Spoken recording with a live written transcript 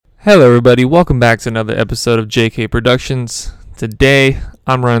Hello everybody, welcome back to another episode of JK Productions. Today,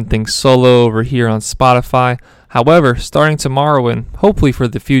 I'm running things solo over here on Spotify. However, starting tomorrow and hopefully for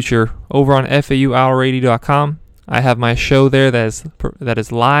the future, over on FAUHour80.com, I have my show there that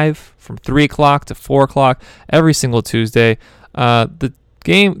is live from 3 o'clock to 4 o'clock every single Tuesday. The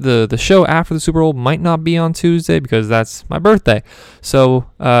show after the Super Bowl might not be on Tuesday because that's my birthday. So,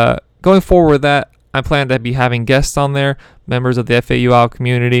 going forward with that, I plan to be having guests on there, members of the FAU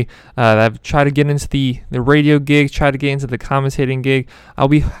community that have tried to get into the radio gig, tried to get into the commentating gig. I'll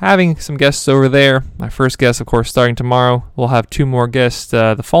be having some guests over there. My first guest, of course, starting tomorrow. We'll have 2 more guests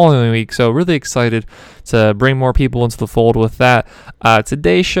the following week, so really excited to bring more people into the fold with that.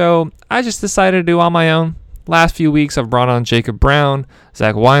 Today's show, I just decided to do on my own. Last few weeks, I've brought on Jacob Brown,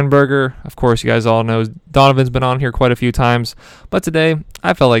 Zach Weinberger. Of course, you guys all know Donovan's been on here quite a few times. But today,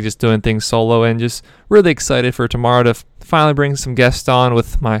 I felt like just doing things solo and just really excited for tomorrow to finally bring some guests on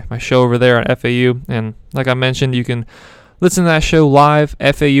with my show over there at FAU. And like I mentioned, you can listen to that show live,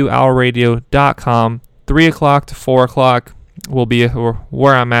 FAUHour80.com, 3 o'clock to 4 o'clock will be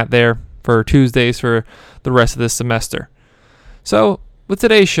where I'm at there for Tuesdays for the rest of this semester. So, with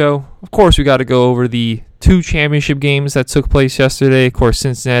today's show, of course, we got to go over the 2 championship games that took place yesterday. Of course,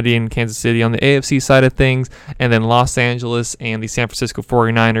 Cincinnati and Kansas City on the AFC side of things, and then Los Angeles and the San Francisco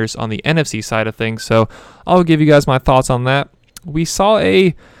 49ers on the NFC side of things. So I'll give you guys my thoughts on that. We saw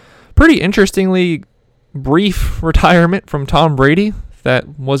a pretty interestingly brief retirement from Tom Brady. That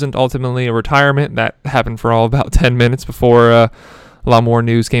wasn't ultimately a retirement. That happened for all about 10 minutes before a lot more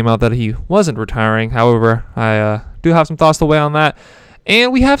news came out that he wasn't retiring. However, I do have some thoughts to weigh on that.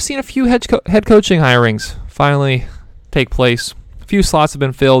 And we have seen a few head coaching hirings finally take place. A few slots have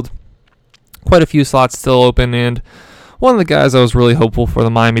been filled. Quite a few slots still open. And one of the guys I was really hopeful for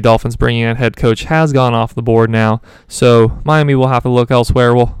the Miami Dolphins bringing in head coach has gone off the board now. So Miami will have to look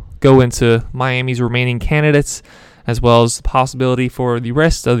elsewhere. We'll go into Miami's remaining candidates as well as the possibility for the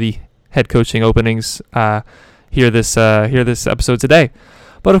rest of the head coaching openings here this episode today.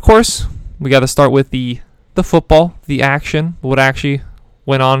 But of course, we got to start with the football, the action, what actually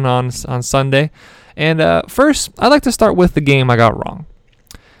went on Sunday. And first, I'd like to start with the game I got wrong.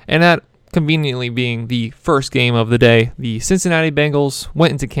 And that conveniently being the first game of the day. The Cincinnati Bengals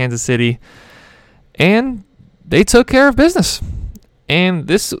went into Kansas City, and they took care of business. And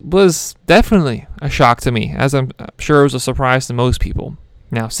this was definitely a shock to me, as I'm sure it was a surprise to most people.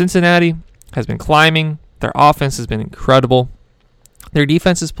 Now, Cincinnati has been climbing. Their offense has been incredible. Their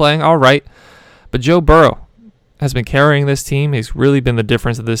defense is playing all right. But Joe Burrow has been carrying this team. He's really been the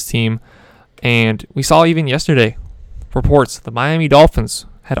difference of this team. And we saw even yesterday reports the Miami Dolphins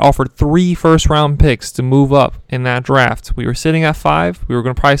had offered 3 first-round picks to move up in that draft. We were sitting at 5. We were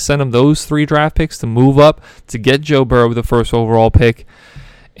going to probably send them those 3 draft picks to move up to get Joe Burrow with the first overall pick.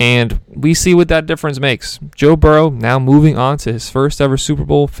 And we see what that difference makes. Joe Burrow now moving on to his first ever Super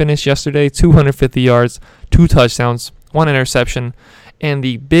Bowl finish yesterday, 250 yards, 2 touchdowns, 1 interception. And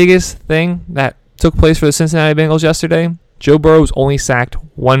the biggest thing that took place for the Cincinnati Bengals yesterday, Joe Burrow was only sacked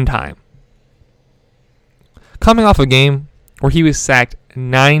 1 time. Coming off a game where he was sacked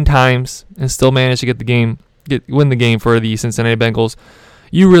 9 times and still managed to win the game for the Cincinnati Bengals,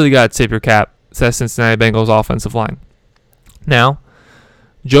 you really got to tip your cap to that Cincinnati Bengals offensive line. Now,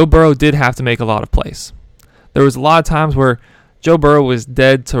 Joe Burrow did have to make a lot of plays. There was a lot of times where Joe Burrow was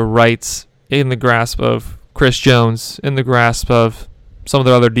dead to rights in the grasp of Chris Jones, in the grasp of some of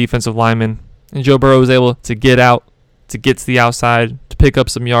the other defensive linemen. And Joe Burrow was able to get out, to get to the outside, to pick up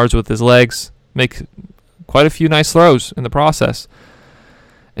some yards with his legs, make quite a few nice throws in the process.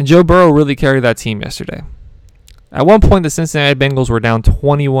 And Joe Burrow really carried that team yesterday. At one point, the Cincinnati Bengals were down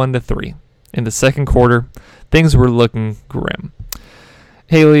 21-3. In the second quarter, things were looking grim.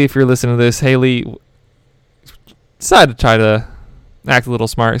 Haley, if you're listening to this, Haley decided to try to act a little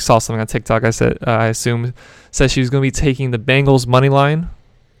smart. I saw something on TikTok. I assumed said she was going to be taking the Bengals money line.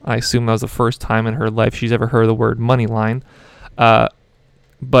 I assume that was the first time in her life she's ever heard the word money line.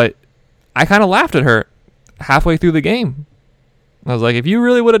 But I kind of laughed at her halfway through the game. I was like, if you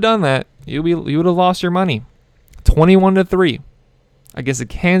really would have done that, you would have lost your money. 21-3 against the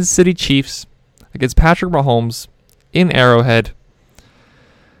Kansas City Chiefs, against Patrick Mahomes in Arrowhead.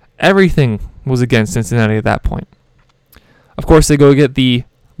 Everything was against Cincinnati at that point. Of course, they go get the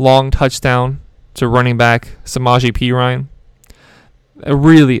long touchdown to running back Samaje Perine. It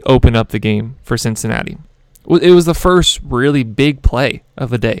really opened up the game for Cincinnati. It was the first really big play of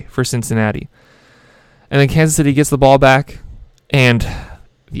the day for Cincinnati. And then Kansas City gets the ball back, and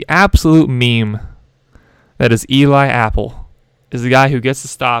the absolute meme that is Eli Apple is the guy who gets the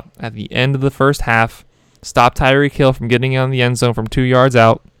stop at the end of the first half, stop Tyreek Hill from getting on the end zone from 2 yards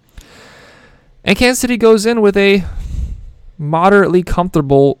out. And Kansas City goes in with a moderately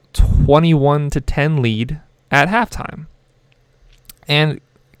comfortable 21-10 lead at halftime. And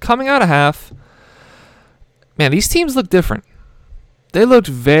coming out of half, man, these teams look different. They looked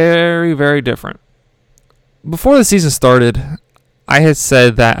very, very different. Before the season started, I had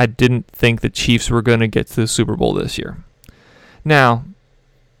said that I didn't think the Chiefs were going to get to the Super Bowl this year. Now,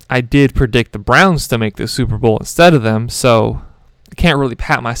 I did predict the Browns to make the Super Bowl instead of them, so I can't really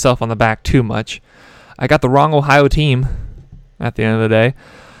pat myself on the back too much. I got the wrong Ohio team at the end of the day.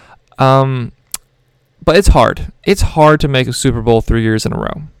 But it's hard. It's hard to make a Super Bowl 3 years in a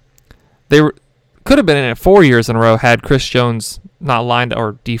row. Could have been in it 4 years in a row had Chris Jones not lined,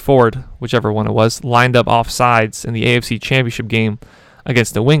 or D Ford, whichever one it was, lined up off sides in the AFC Championship game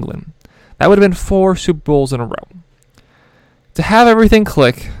against New England. That would have been 4 Super Bowls in a row. To have everything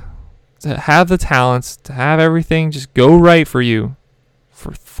click, to have the talents, to have everything just go right for you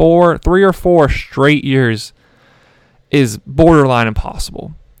for 3 or 4 straight years is borderline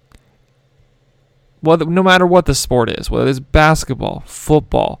impossible. No matter what the sport is, whether it's basketball,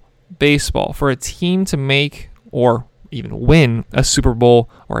 football, baseball, for a team to make or even win a Super Bowl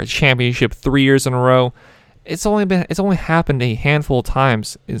or a championship 3 years in a row, it's only happened a handful of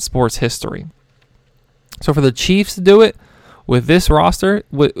times in sports history. So for the Chiefs to do it with this roster,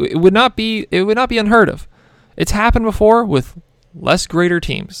 it would not be unheard of. It's happened before with less greater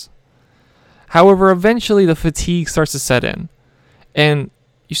teams. However, eventually the fatigue starts to set in, and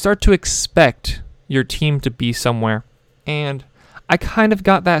you start to expect your team to be somewhere. And I kind of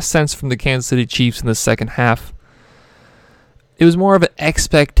got that sense from the Kansas City Chiefs in the second half. It was more of an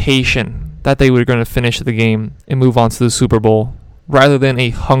expectation that they were going to finish the game and move on to the Super Bowl, rather than a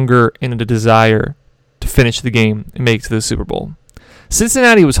hunger and a desire to finish the game and make it to the Super Bowl.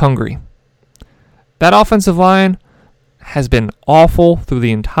 Cincinnati was hungry. That offensive line has been awful through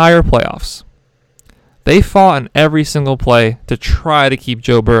the entire playoffs. They fought in every single play to try to keep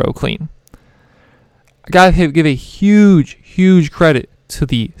Joe Burrow clean. I got to give a huge, huge credit to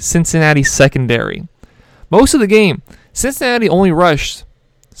the Cincinnati secondary. Most of the game, Cincinnati only rushed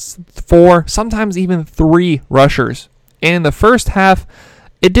 4, sometimes even 3 rushers. And in the first half,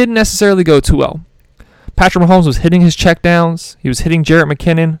 it didn't necessarily go too well. Patrick Mahomes was hitting his checkdowns. He was hitting Jarrett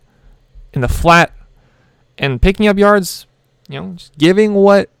McKinnon in the flat and picking up yards, just giving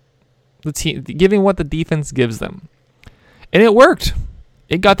what the defense gives them. And it worked.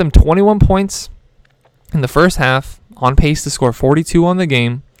 It got them 21 points in the first half, on pace to score 42 on the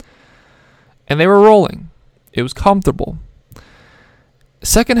game, and they were rolling. It was comfortable.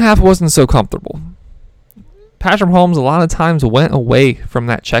 Second half wasn't so comfortable. Patrick Mahomes a lot of times went away from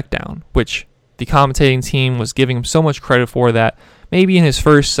that check down, which the commentating team was giving him so much credit for that maybe in his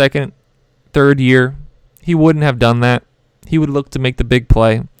first, second, third year, he wouldn't have done that. He would look to make the big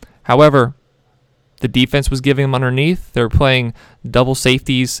play. However, the defense was giving him underneath. They were playing double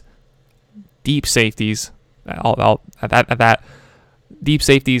safeties, deep safeties, deep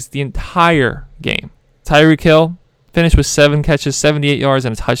safeties the entire game. Tyreek Hill finished with 7 catches, 78 yards,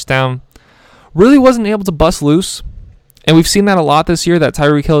 and a touchdown. Really wasn't able to bust loose. And we've seen that a lot this year, that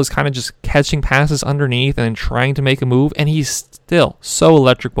Tyreek Hill is kind of just catching passes underneath and then trying to make a move, and he's still so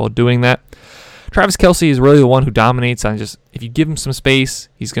electric while doing that. Travis Kelce is really the one who dominates on just, if you give him some space,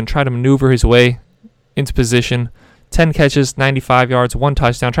 he's going to try to maneuver his way into position. 10 catches, 95 yards, 1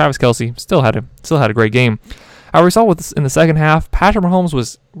 touchdown. Travis Kelce still had a great game. However, we saw with this in the second half, Patrick Mahomes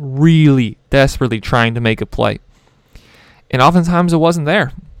was really desperately trying to make a play. And oftentimes it wasn't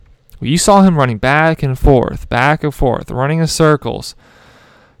there. You saw him running back and forth, running in circles.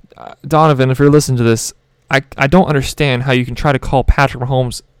 Donovan, if you're listening to this, I don't understand how you can try to call Patrick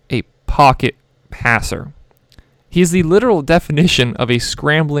Mahomes a pocket passer. He's the literal definition of a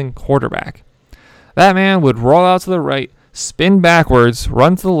scrambling quarterback. That man would roll out to the right, spin backwards,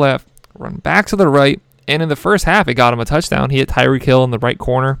 run to the left, run back to the right, and in the first half, it got him a touchdown. He hit Tyreek Hill in the right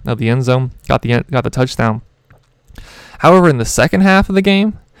corner of the end zone, got the touchdown. However, in the second half of the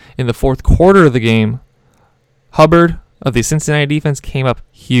game, in the fourth quarter of the game, Hubbard of the Cincinnati defense came up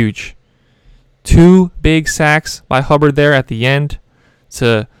huge. 2 big sacks by Hubbard there at the end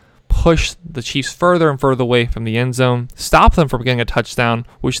to push the Chiefs further and further away from the end zone, stop them from getting a touchdown,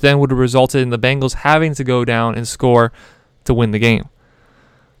 which then would have resulted in the Bengals having to go down and score to win the game.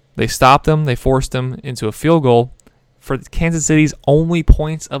 They stopped them. They forced them into a field goal for Kansas City's only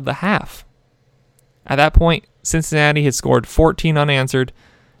points of the half. At that point, Cincinnati had scored 14 unanswered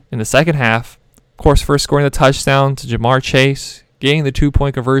in the second half. Of course, first scoring the touchdown to Jamar Chase, getting the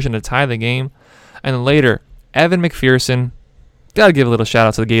 2-point conversion to tie the game. And then later, Evan McPherson, got to give a little shout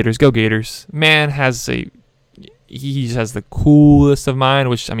out to the Gators. Go Gators. Man he has the coolest of mind,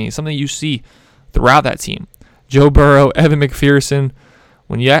 which, I mean, something you see throughout that team. Joe Burrow, Evan McPherson,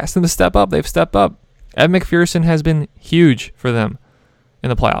 when you ask them to step up, they've stepped up. Evan McPherson has been huge for them in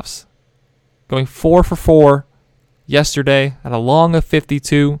the playoffs. Going 4 for 4 yesterday at a long of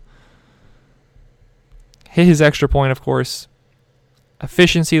 52. Hit his extra point, of course.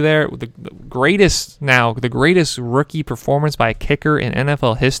 Efficiency there. The greatest rookie performance by a kicker in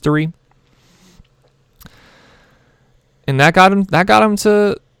NFL history. And that got him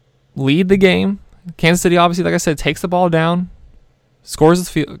to lead the game. Kansas City, obviously, like I said, takes the ball down,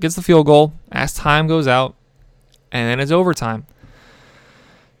 gets the field goal as time goes out, and then it's overtime.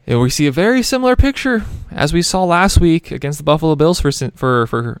 And we see a very similar picture as we saw last week against the Buffalo Bills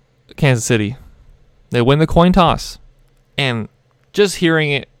for Kansas City. They win the coin toss, and just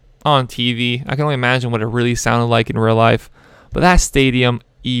hearing it on TV, I can only imagine what it really sounded like in real life. But that stadium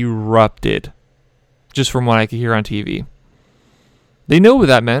erupted, just from what I could hear on TV. They knew what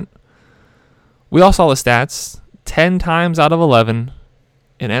that meant. We all saw the stats. 10 times out of 11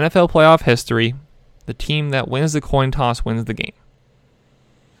 in NFL playoff history, the team that wins the coin toss wins the game.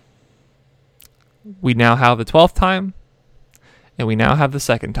 We now have the 12th time, and we now have the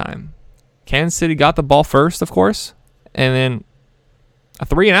second time. Kansas City got the ball first, of course, and then a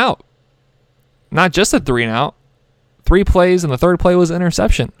 3-and-out. Not just a 3-and-out. 3 plays, and the third play was an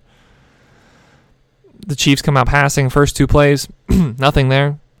interception. The Chiefs come out passing first 2 plays, nothing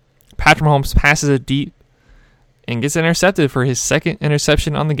there. Patrick Mahomes passes it deep and gets intercepted for his second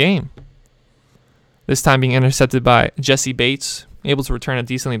interception on the game. This time being intercepted by Jesse Bates, able to return it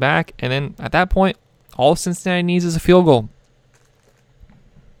decently back. And then at that point, all Cincinnati needs is a field goal.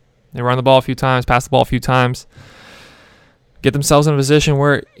 They run the ball a few times, pass the ball a few times, get themselves in a position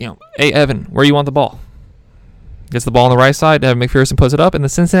where, hey, Evan, where you want the ball? Gets the ball on the right side, Evan McPherson puts it up, and the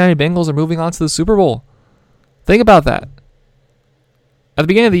Cincinnati Bengals are moving on to the Super Bowl. Think about that. At the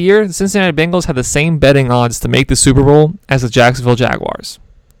beginning of the year, the Cincinnati Bengals had the same betting odds to make the Super Bowl as the Jacksonville Jaguars.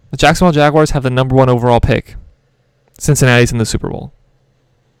 The Jacksonville Jaguars have the number 1 overall pick. Cincinnati's in the Super Bowl.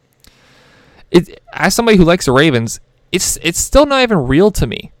 As somebody who likes the Ravens, it's still not even real to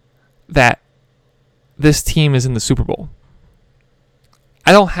me that this team is in the Super Bowl.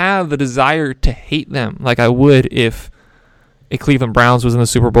 I don't have the desire to hate them like I would if a Cleveland Browns was in the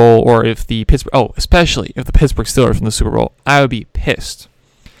Super Bowl, or if especially if the Pittsburgh Steelers in the Super Bowl. I would be pissed.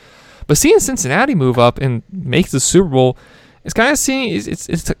 But seeing Cincinnati move up and make the Super Bowl, it's kind of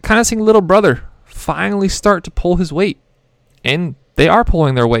seeing little brother finally start to pull his weight, and they are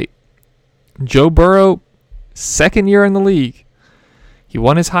pulling their weight. Joe Burrow, second year in the league, he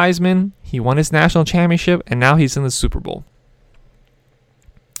won his Heisman, he won his national championship, and now he's in the Super Bowl.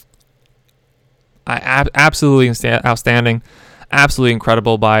 Absolutely outstanding, absolutely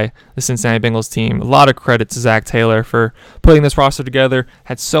incredible by the Cincinnati Bengals team. A lot of credit to Zach Taylor for putting this roster together.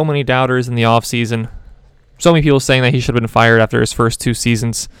 Had so many doubters in the offseason. So many people saying that he should have been fired after his first 2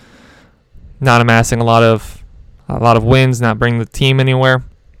 seasons, not amassing a lot of wins, not bringing the team anywhere.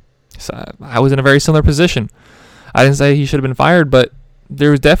 So I was in a very similar position. I didn't say he should have been fired, but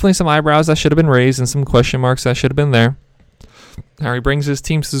there was definitely some eyebrows that should have been raised and some question marks that should have been there. Now he brings his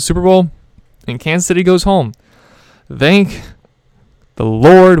team to the Super Bowl, and Kansas City goes home. Thank the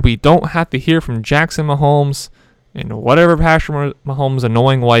Lord we don't have to hear from Jackson Mahomes and whatever Patrick Mahomes'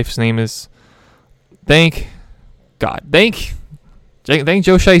 annoying wife's name is. Thank God. Thank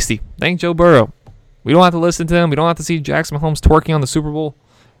Joe Shiesty. Thank Joe Burrow. We don't have to listen to him. We don't have to see Jackson Mahomes twerking on the Super Bowl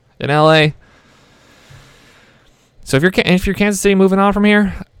in LA. So if you're Kansas City moving on from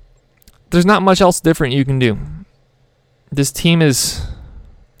here, there's not much else different you can do. This team is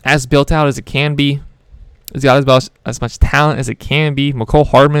as built out as it can be. It's got as much talent as it can be. McCole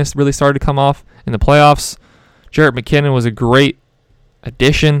Hardman has really started to come off in the playoffs. Jarrett McKinnon was a great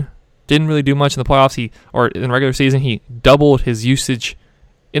addition. Didn't really do much in the playoffs. In the regular season, he doubled his usage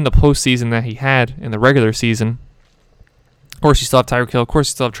in the postseason that he had in the regular season. Of course, you still have Tyreek Hill. Of course,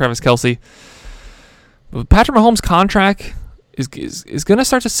 you still have Travis Kelce. But Patrick Mahomes' contract is going to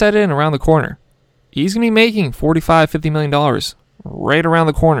start to set in around the corner. He's going to be making $45-50 million right around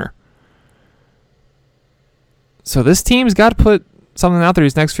the corner. So this team's got to put something out there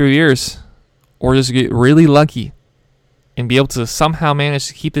these next few years, or just get really lucky and be able to somehow manage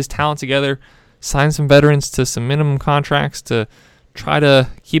to keep this talent together, sign some veterans to some minimum contracts to try to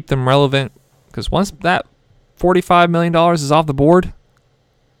keep them relevant. Because once that $45 million is off the board,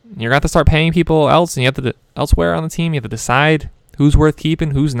 you're going to have to start paying people else, and you have to elsewhere on the team. You have to decide who's worth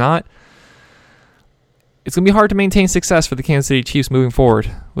keeping, who's not. It's going to be hard to maintain success for the Kansas City Chiefs moving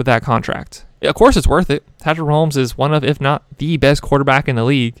forward with that contract. Of course, it's worth it. Patrick Mahomes is one of, if not the best quarterback in the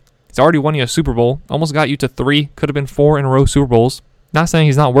league. He's already won you a Super Bowl. Almost got you to 3, could have been 4 in a row Super Bowls. Not saying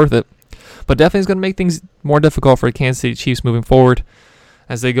he's not worth it. but definitely is going to make things more difficult for the Kansas City Chiefs moving forward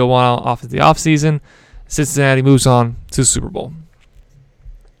as they go on off the offseason. Cincinnati moves on to the Super Bowl.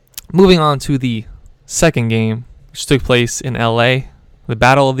 Moving on to the second game, which took place in LA, the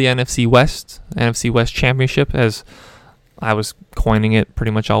Battle of the NFC West Championship, as I was coining it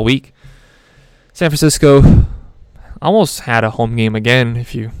pretty much all week. San Francisco almost had a home game again.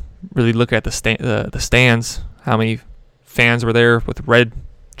 If you really look at the stands, how many fans were there with red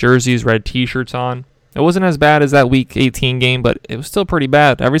jerseys, red T-shirts on. It wasn't as bad as that Week 18 game, but it was still pretty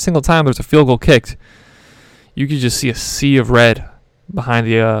bad. Every single time there was a field goal kicked, you could just see a sea of red behind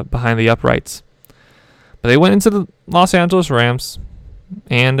the uprights. But they went into the Los Angeles Rams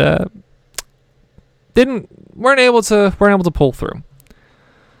and weren't able to pull through.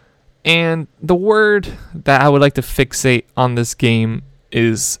 And the word that I would like to fixate on this game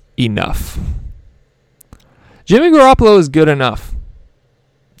is enough. Jimmy Garoppolo is good enough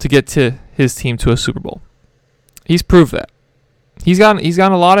to get to his team to a Super Bowl. He's proved that. He's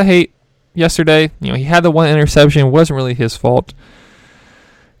gotten a lot of hate yesterday. He had the one interception. It wasn't really his fault.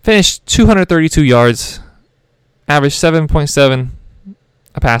 Finished 232 yards. Averaged 7.7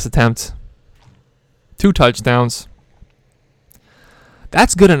 a pass attempt. 2 touchdowns.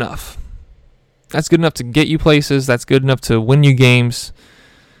 That's good enough. That's good enough to get you places. That's good enough to win you games.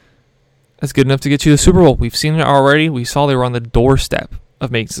 That's good enough to get you to the Super Bowl. We've seen it already. We saw they were on the doorstep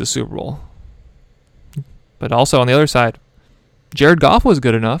of making it to the Super Bowl. But also on the other side, Jared Goff was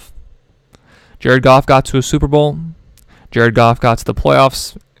good enough. Jared Goff got to a Super Bowl. Jared Goff got to the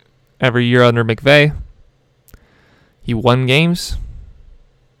playoffs every year under McVay. He won games.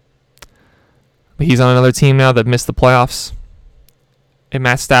 But he's on another team now that missed the playoffs. And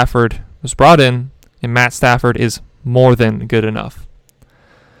Matt Stafford was brought in, and Matt Stafford is more than good enough.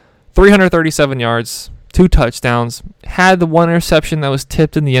 337 yards, 2 touchdowns, had the 1 interception that was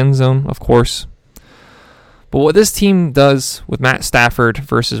tipped in the end zone, of course. But what this team does with Matt Stafford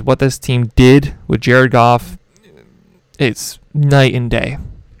versus what this team did with Jared Goff, it's night and day.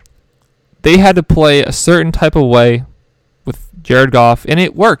 They had to play a certain type of way with Jared Goff, and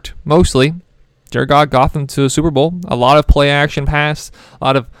it worked, mostly. Jared Goff got them to a Super Bowl. A lot of play action pass, a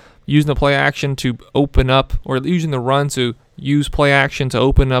lot of using the play action to open up, or using the run to use play action to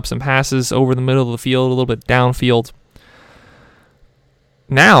open up some passes over the middle of the field, a little bit downfield.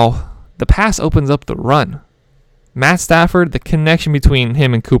 Now, the pass opens up the run. Matt Stafford, the connection between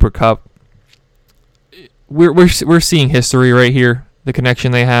him and Cooper Kupp, we're seeing history right here, the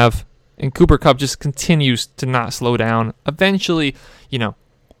connection they have. And Cooper Kupp just continues to not slow down. Eventually,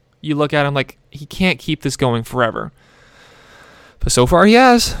 you look at him like he can't keep this going forever. But so far he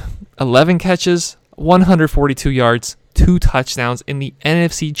has 11 catches, 142 yards, 2 touchdowns in the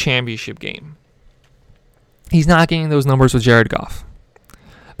NFC Championship game. He's not getting those numbers with Jared Goff.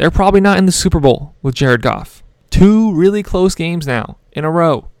 They're probably not in the Super Bowl with Jared Goff. 2 really close games now in a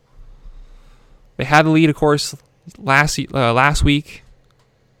row. They had the lead, of course, last week.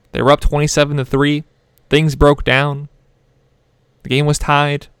 They were up 27-3. Things broke down. The game was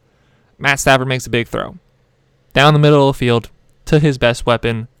tied. Matt Stafford makes a big throw. Down the middle of the field to his best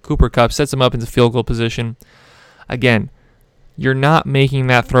weapon. Cooper Kupp sets him up into field goal position. Again, you're not making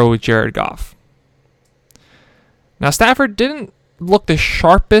that throw with Jared Goff. Now, Stafford didn't look the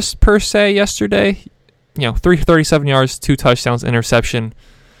sharpest per se yesterday. 337 yards, 2 touchdowns, interception.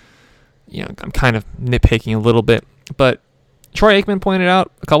 I'm kind of nitpicking a little bit. But Troy Aikman pointed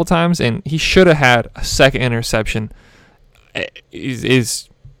out a couple times, and he should have had a second interception. It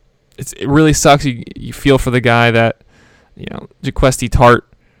really sucks. You feel for the guy that, Jaquesty Tart.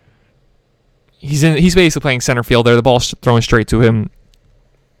 He's basically playing center field there. The ball's thrown straight to him.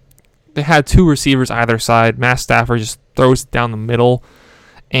 They had 2 receivers either side. Matt Stafford just throws it down the middle,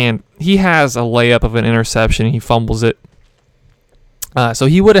 and he has a layup of an interception. He fumbles it. So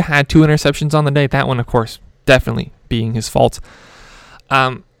he would have had 2 interceptions on the day. That one, of course, definitely being his fault.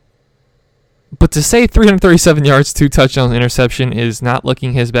 But to say 337 yards, 2 touchdowns, interception is not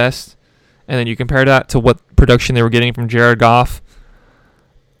looking his best, and then you compare that to what production they were getting from Jared Goff,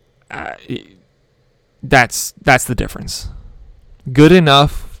 that's the difference. Good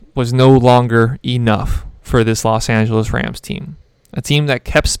enough was no longer enough for this Los Angeles Rams team. A team that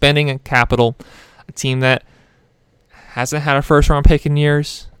kept spending capital, a team that hasn't had a first-round pick in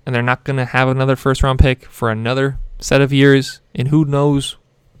years, and they're not going to have another first-round pick for another set of years, and who knows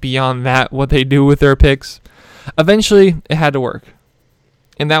beyond that what they do with their picks. Eventually, it had to work.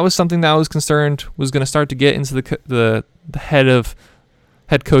 And that was something that I was concerned was going to start to get into the head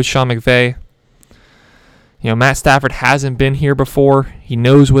coach Sean McVay. Matt Stafford hasn't been here before. He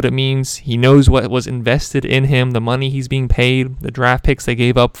knows what it means. He knows what was invested in him, the money he's being paid, the draft picks they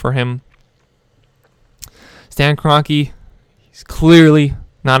gave up for him. Stan Kroenke, he's clearly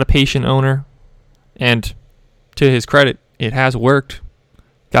not a patient owner. And to his credit, it has worked.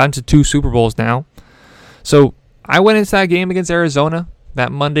 Got into 2 Super Bowls now. So I went into that game against Arizona,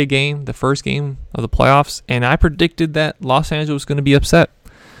 that Monday game, the first game of the playoffs, and I predicted that Los Angeles was going to be upset,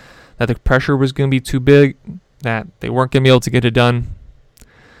 that the pressure was going to be too big, that they weren't going to be able to get it done.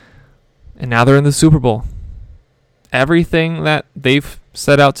 And now they're in the Super Bowl. Everything that they've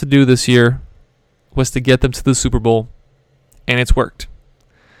set out to do this year was to get them to the Super Bowl, and it's worked.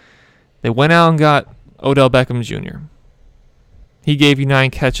 They went out and got Odell Beckham Jr. He gave you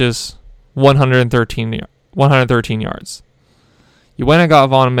 9 catches, 113 yards. You went and got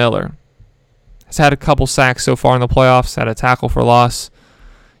Von Miller. He's had a couple sacks so far in the playoffs, had a tackle for loss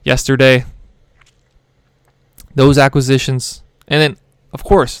yesterday. Those acquisitions. And then, of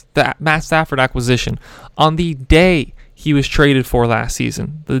course, the Matt Stafford acquisition. On the day he was traded for last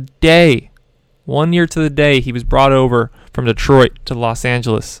season, the day, 1 year to the day he was brought over from Detroit to Los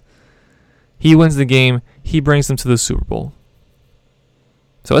Angeles, he wins the game. He brings them to the Super Bowl.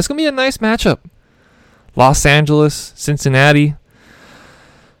 So it's going to be a nice matchup. Los Angeles, Cincinnati.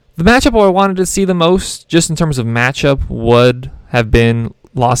 The matchup I wanted to see the most, just in terms of matchup, would have been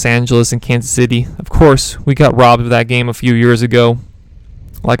Los Angeles and Kansas City. Of course, we got robbed of that game a few years ago.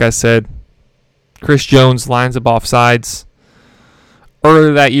 Like I said, Chris Jones lines up off sides.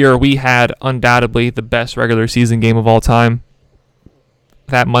 Earlier that year, we had undoubtedly the best regular season game of all time.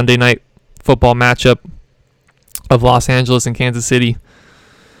 That Monday night football matchup of Los Angeles and Kansas City.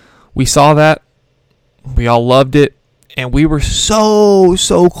 We saw that. We all loved it. And we were so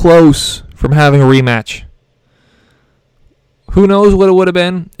close from having a rematch. Who knows what it would have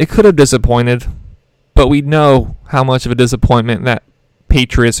been? It could have disappointed. But we know how much of a disappointment that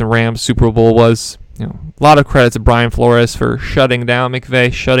Patriots and Rams Super Bowl was. A lot of credit to Brian Flores for shutting down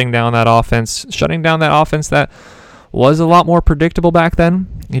McVay, shutting down that offense that was a lot more predictable back then.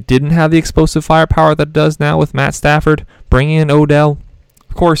 It didn't have the explosive firepower that it does now with Matt Stafford, bringing in Odell.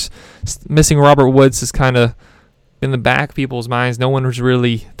 Of course, missing Robert Woods is kind of in the back of people's minds. No one has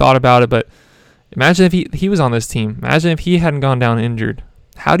really thought about it, but imagine if he was on this team. Imagine if he hadn't gone down injured.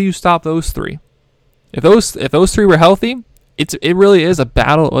 How do you stop those 3? If those 3 were healthy, it really is a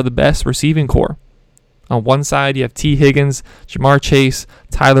battle of the best receiving core. On one side, you have T. Higgins, Jamar Chase,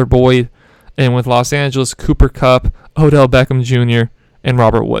 Tyler Boyd, and with Los Angeles, Cooper Kupp, Odell Beckham Jr., and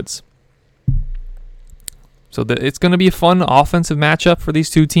Robert Woods. So it's going to be a fun offensive matchup for these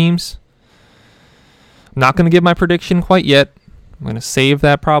two teams. I'm not going to give my prediction quite yet. I'm going to save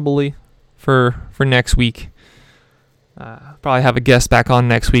that probably for next week. Probably have a guest back on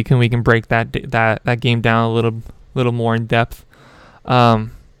next week, and we can break that game down a little more in depth. It's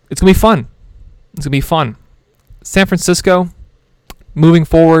going to be fun. It's going to be fun. San Francisco, moving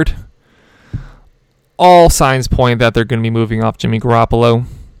forward, all signs point that they're going to be moving off Jimmy Garoppolo.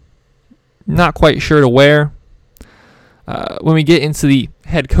 Not quite sure to where. When we get into the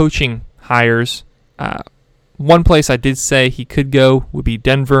head coaching hires, one place I did say he could go would be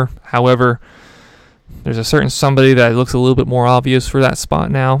Denver. However, there's a certain somebody that looks a little bit more obvious for that spot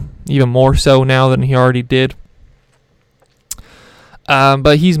now, even more so now than he already did.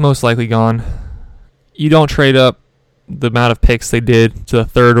 But he's most likely gone. You don't trade up the amount of picks they did to the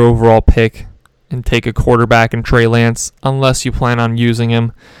 3rd overall pick and take a quarterback in Trey Lance unless you plan on using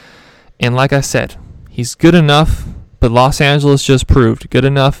him. And like I said, he's good enough, but Los Angeles just proved good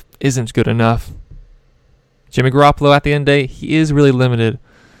enough isn't good enough. Jimmy Garoppolo, at the end of the day, he is really limited.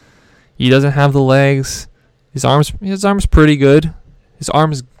 He doesn't have the legs. His arm's pretty good. His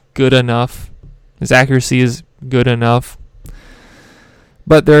arm's good enough. His accuracy is good enough.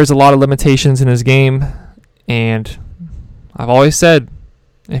 But there's a lot of limitations in his game, and I've always said,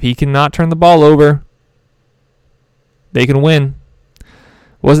 if he cannot turn the ball over, they can win.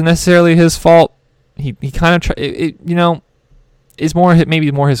 It wasn't necessarily his fault. He kind of it's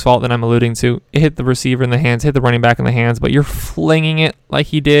maybe more his fault than I'm alluding to. It hit the receiver in the hands, hit the running back in the hands, but you're flinging it like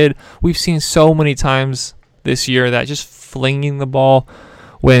he did. We've seen so many times this year that just flinging the ball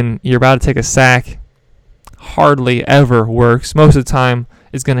when you're about to take a sack hardly ever works. Most of the time,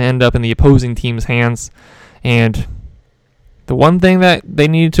 it's going to end up in the opposing team's hands. And the one thing that they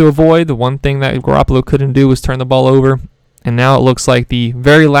needed to avoid, the one thing that Garoppolo couldn't do was turn the ball over. And now it looks like the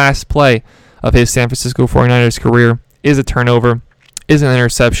very last play of his San Francisco 49ers career is a turnover, is an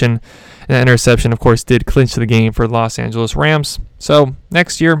interception. And that interception, of course, did clinch the game for the Los Angeles Rams. So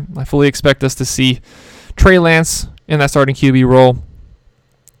next year, I fully expect us to see Trey Lance in that starting QB role.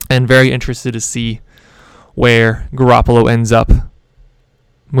 And very interested to see where Garoppolo ends up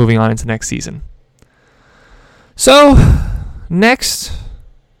moving on into next season. So, next,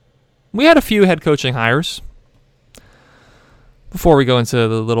 we had a few head coaching hires. before we go into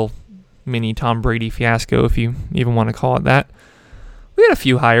the little mini Tom Brady fiasco, if you even want to call it that, we had a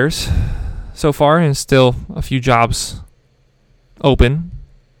few hires so far and still a few jobs open.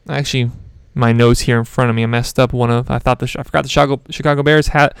 Actually, my notes here in front of me, I messed up I forgot the Chicago Bears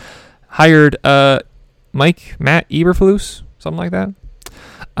had hired Matt Eberflus, something like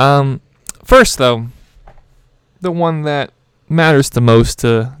that. First, though, the one that matters the most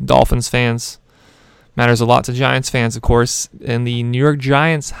to Dolphins fans, matters a lot to Giants fans, of course, and the New York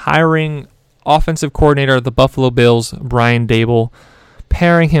Giants hiring offensive coordinator of the Buffalo Bills, Brian Daboll,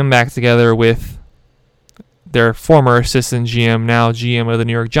 pairing him back together with their former assistant GM, now GM of the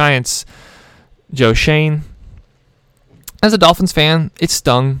New York Giants, Joe Shiesty. As a Dolphins fan, it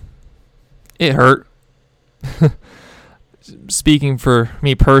stung. It hurt. Speaking for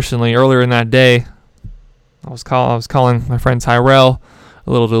me personally, earlier in that day, I was calling my friend Tyrell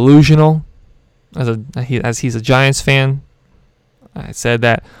a little delusional, as he's a Giants fan. I said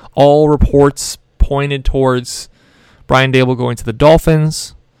that all reports pointed towards Brian Daboll going to the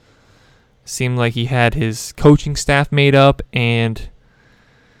Dolphins. Seemed like he had his coaching staff made up, and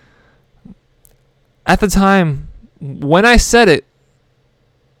at the time, when I said it,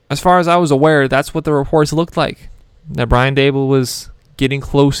 as far as I was aware, that's what the reports looked like. That Brian Daboll was getting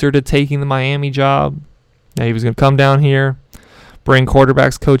closer to taking the Miami job. That he was going to come down here, bring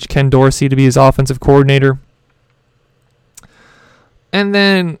quarterbacks coach Ken Dorsey to be his offensive coordinator. And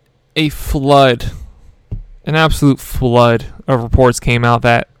then an absolute flood of reports came out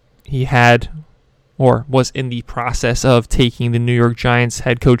that he had or was in the process of taking the New York Giants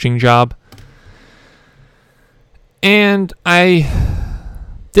head coaching job. And I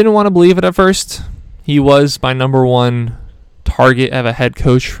didn't want to believe it at first. He was my number one target of a head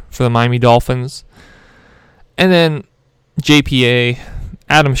coach for the Miami Dolphins. And then JPA,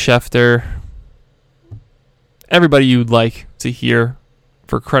 Adam Schefter, everybody you'd like to hear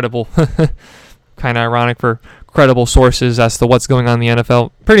for credible, kind of ironic, for credible sources as to what's going on in the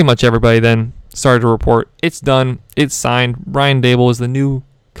NFL. Pretty much everybody then started to report, it's done, it's signed. Brian Daboll is the new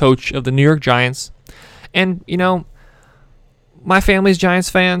coach of the New York Giants. And, my family's Giants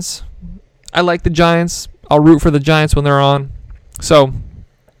fans. I like the Giants. I'll root for the Giants when they're on. So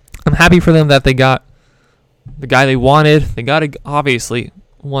I'm happy for them that they got the guy they wanted. They got, obviously,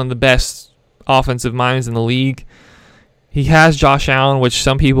 one of the best offensive minds in the league. He has Josh Allen, which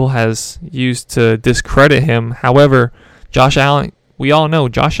some people has used to discredit him. However, Josh Allen, we all know,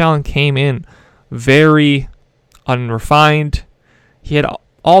 Josh Allen came in very unrefined. He had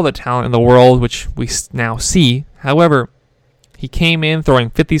all the talent in the world, which we now see. However, he came in throwing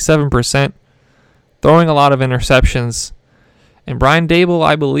 57%, throwing a lot of interceptions. And Brian Daboll,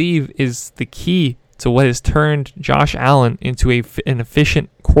 I believe, is the key to what has turned Josh Allen into an efficient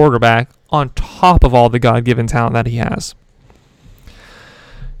quarterback on top of all the God-given talent that he has.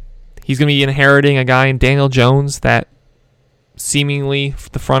 He's going to be inheriting a guy in Daniel Jones that seemingly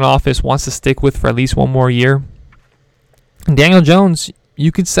the front office wants to stick with for at least one more year. And Daniel Jones,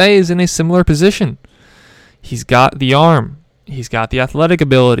 you could say, is in a similar position. He's got the arm. He's got the athletic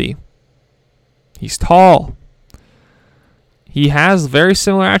ability. He's tall. He has very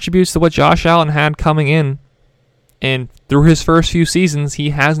similar attributes to what Josh Allen had coming in. And through his first few seasons,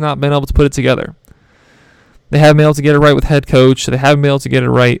 he has not been able to put it together. They haven't been able to get it right with head coach. They haven't been able to get it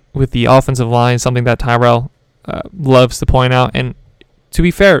right with the offensive line, something that Tyrell loves to point out. And to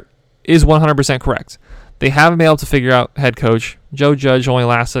be fair, is 100% correct. They haven't been able to figure out head coach. Joe Judge only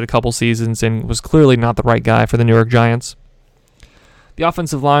lasted a couple seasons and was clearly not the right guy for the New York Giants. The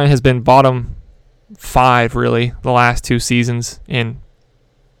offensive line has been bottom 5, really, the last 2 seasons in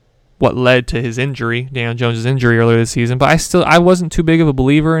what led to his injury, Daniel Jones' injury earlier this season. But I wasn't too big of a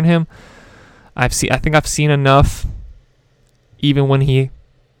believer in him. I think I've seen enough, even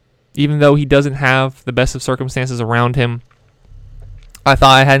though he doesn't have the best of circumstances around him. I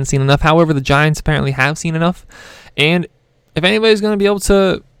thought I hadn't seen enough. However, the Giants apparently have seen enough. And if anybody's going to be able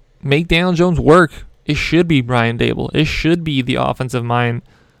to make Daniel Jones work, it should be Brian Daboll. It should be the offensive mind,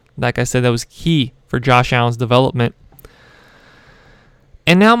 like I said, that was key for Josh Allen's development.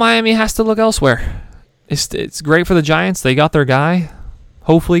 And now Miami has to look elsewhere. It's great for the Giants. They got their guy.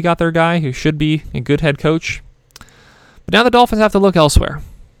 Hopefully got their guy who should be a good head coach. But now the Dolphins have to look elsewhere.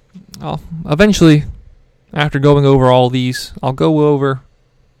 Eventually, after going over all these, I'll go over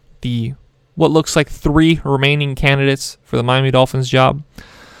what looks like 3 remaining candidates for the Miami Dolphins job.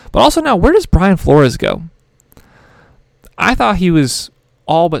 But also now, where does Brian Flores go? I thought he was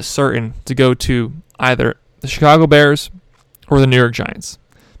all but certain to go to either the Chicago Bears or the New York Giants.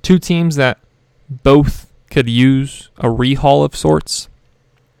 2 teams that both could use a rehaul of sorts.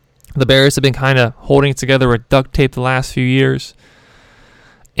 The Bears have been kind of holding it together with duct tape the last few years,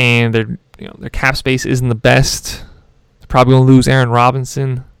 and their cap space isn't the best. They're probably going to lose Allen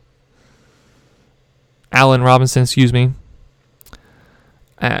Robinson, excuse me.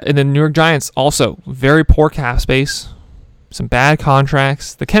 And the New York Giants also very poor cap space, some bad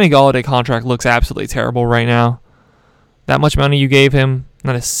contracts. The Kenny Golladay contract looks absolutely terrible right now. That much money you gave him,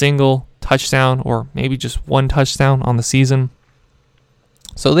 not a single touchdown, or maybe just one touchdown on the season.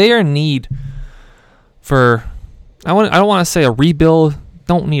 So they are in need for, I don't want to say a rebuild,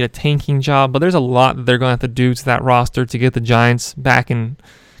 don't need a tanking job, but there's a lot that they're going to have to do to that roster to get the Giants back in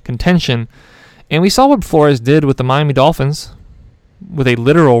contention. And we saw what Flores did with the Miami Dolphins, with a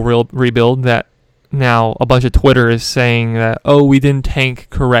literal rebuild that now a bunch of Twitter is saying that, oh, we didn't tank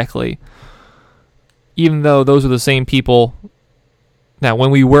correctly. Even though those are the same people that when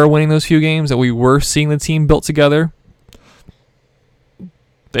we were winning those few games, that we were seeing the team built together,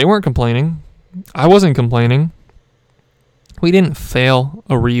 they weren't complaining. I wasn't complaining. We didn't fail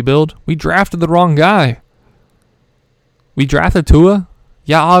a rebuild. We drafted the wrong guy. We drafted Tua.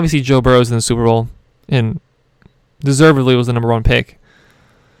 Yeah, obviously Joe Burrow's in the Super Bowl and deservedly was the number one pick.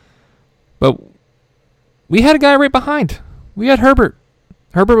 But we had a guy right behind. We had Herbert.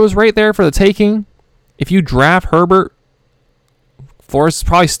 Herbert was right there for the taking. If you draft Herbert, Flores is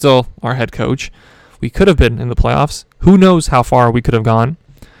probably still our head coach. We could have been in the playoffs. Who knows how far we could have gone.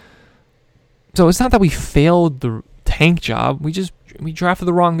 So it's not that we failed the tank job. We drafted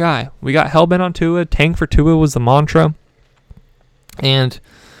the wrong guy. We got hell-bent on Tua. Tank for Tua was the mantra. And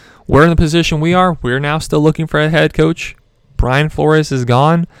we're in the position we are. We're now still looking for a head coach. Brian Flores is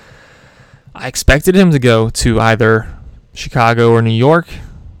gone. I expected him to go to either Chicago or New York.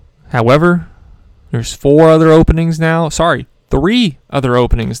 However, there's 3 other openings now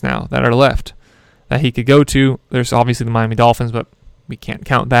that are left that he could go to. There's obviously the Miami Dolphins, but we can't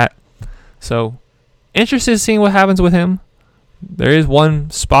count that. So, interested in seeing what happens with him. There is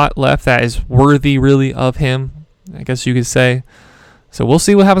one spot left that is worthy, really, of him, I guess you could say. So, we'll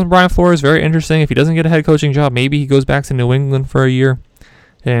see what happens with Brian Flores. Very interesting. If he doesn't get a head coaching job, maybe he goes back to New England for a year.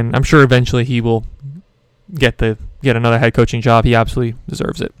 And I'm sure eventually he will get another head coaching job. He absolutely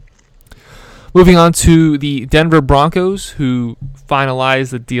deserves it. Moving on to the Denver Broncos, who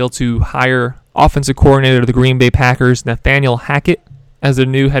finalized the deal to hire offensive coordinator of the Green Bay Packers, Nathaniel Hackett, as their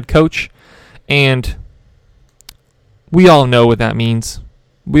new head coach. And we all know what that means.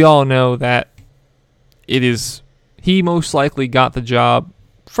 We all know that he most likely got the job.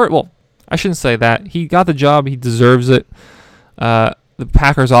 I shouldn't say that. He got the job. He deserves it. The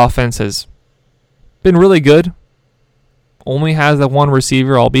Packers offense has been really good. Only has that one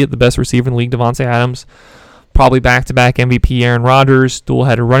receiver, albeit the best receiver in the league, Devontae Adams. Probably back-to-back MVP Aaron Rodgers.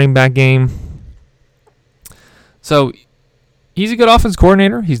 Dual-headed running back game. So, he's a good offense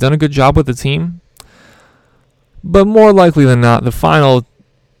coordinator. He's done a good job with the team. But more likely than not, the final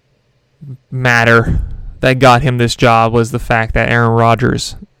matter that got him this job was the fact that Aaron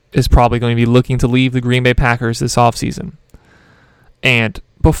Rodgers is probably going to be looking to leave the Green Bay Packers this offseason. And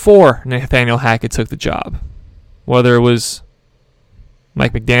before Nathaniel Hackett took the job, whether it was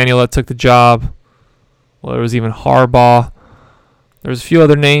Mike McDaniel that took the job, whether it was even Harbaugh, there was a few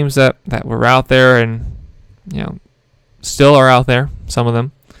other names that were out there and, still are out there, some of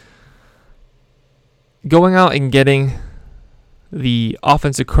them. Going out and getting the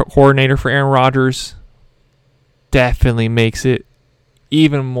offensive coordinator for Aaron Rodgers definitely makes it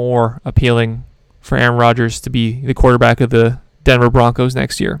even more appealing for Aaron Rodgers to be the quarterback of the Denver Broncos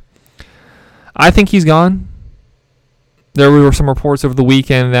next year. I think he's gone. There were some reports over the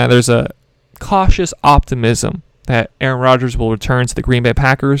weekend that there's a cautious optimism that Aaron Rodgers will return to the Green Bay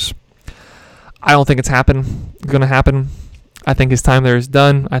Packers. I don't think it's going to happen. I think his time there is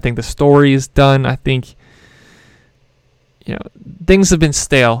done. I think the story is done. I think things have been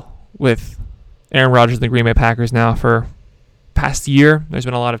stale with Aaron Rodgers and the Green Bay Packers now for past year. There's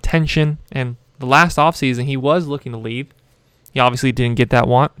been a lot of tension, and the last offseason he was looking to leave. He obviously didn't get that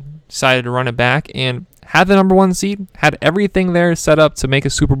want, decided to run it back, and had the number 1 seed, had everything there set up to make a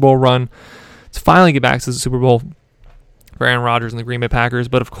Super Bowl run, to finally get back to the Super Bowl for Aaron Rodgers and the Green Bay Packers,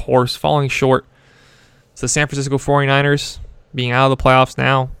 but of course, falling short. So the San Francisco 49ers being out of the playoffs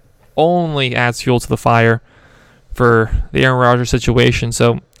now only adds fuel to the fire for the Aaron Rodgers situation.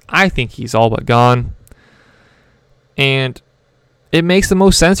 So I think he's all but gone. And it makes the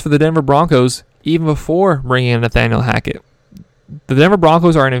most sense for the Denver Broncos even before bringing in Nathaniel Hackett. The Denver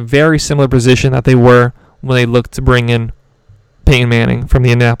Broncos are in a very similar position that they were when they looked to bring in Peyton Manning from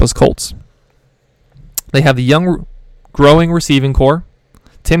the Indianapolis Colts. They have the young, growing receiving core.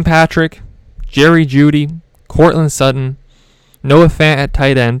 Tim Patrick, Jerry Jeudy, Cortland Sutton, Noah Fant at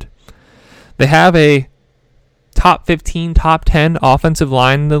tight end. They have a top 15, top 10 offensive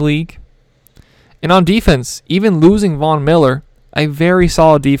line in the league. And on defense, even losing Von Miller, a very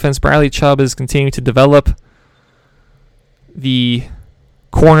solid defense. Bradley Chubb is continuing to develop. The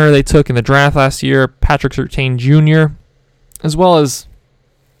corner they took in the draft last year, Patrick Surtain Jr., as well as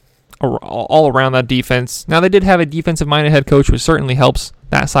all around that defense. Now, they did have a defensive-minded head coach, which certainly helps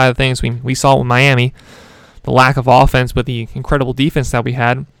that side of things. We saw with Miami, the lack of offense, but the incredible defense that we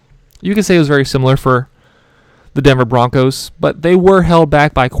had. You could say it was very similar for the Denver Broncos, but they were held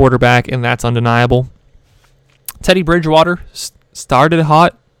back by quarterback, and that's undeniable. Teddy Bridgewater started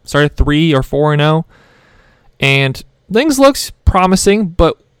hot, started 3 or 4-0, and things looked promising,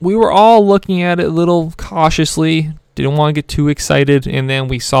 but we were all looking at it a little cautiously. Didn't want to get too excited, and then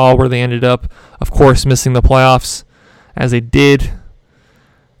we saw where they ended up, of course, missing the playoffs as they did.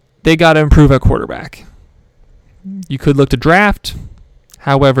 They got to improve at quarterback. You could look to draft.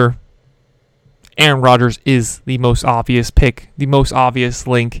 However, Aaron Rodgers is the most obvious pick, the most obvious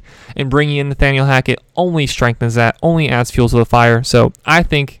link, and bringing in Nathaniel Hackett only strengthens that, only adds fuel to the fire. So I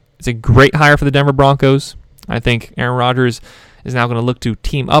think it's a great hire for the Denver Broncos. I think Aaron Rodgers is now going to look to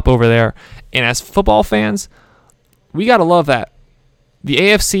team up over there. And as football fans, we got to love that. The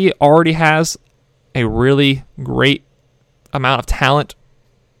AFC already has a really great amount of talent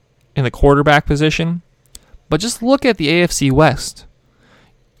in the quarterback position. But just look at the AFC West.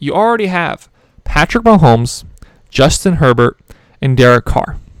 You already have Patrick Mahomes, Justin Herbert, and Derek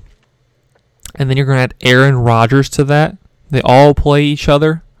Carr. And then you're going to add Aaron Rodgers to that. They all play each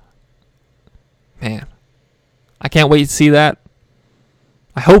other. Man, I can't wait to see that.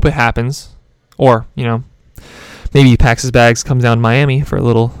 I hope it happens. Or, maybe he packs his bags, comes down to Miami for a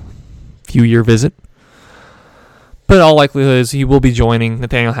little few-year visit. But all likelihood is he will be joining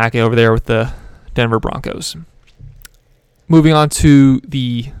Nathaniel Hackett over there with the Denver Broncos. Moving on to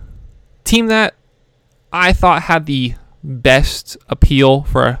the team that I thought had the best appeal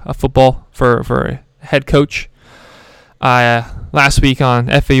for a head coach. Last week on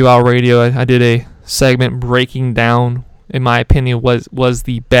FAUL Radio, I did a segment breaking down, in my opinion, was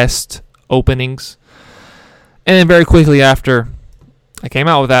the best openings. And then very quickly after I came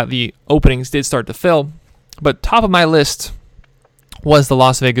out with that, the openings did start to fill. But top of my list was the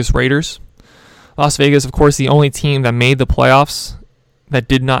Las Vegas Raiders. Las Vegas, of course, the only team that made the playoffs that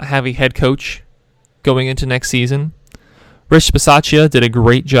did not have a head coach going into next season. Rich Bisaccia did a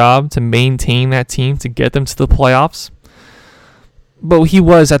great job to maintain that team to get them to the playoffs. But he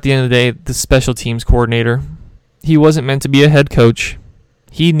was, at the end of the day, the special teams coordinator. He wasn't meant to be a head coach.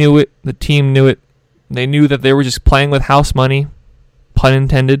 He knew it. The team knew it. They knew that they were just playing with house money, pun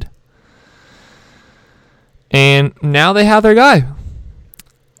intended. And now they have their guy.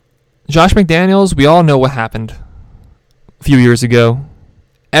 Josh McDaniels, we all know what happened a few years ago.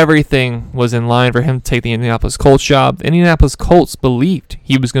 Everything was in line for him to take the Indianapolis Colts job. The Indianapolis Colts believed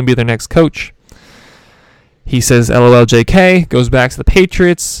he was going to be their next coach. He says LOL JK, goes back to the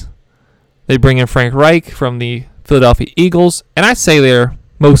Patriots. They bring in Frank Reich from the Philadelphia Eagles. And I'd say they're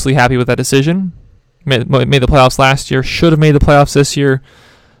mostly happy with that decision. Made the playoffs last year. Should have made the playoffs this year.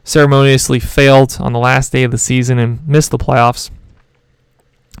 Ceremoniously failed on the last day of the season and missed the playoffs.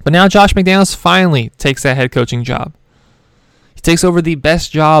 But now Josh McDaniels finally takes that head coaching job. He takes over the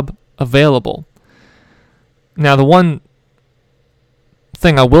best job available. Now, the one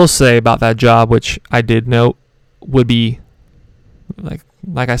thing I will say about that job, which I did note, would be,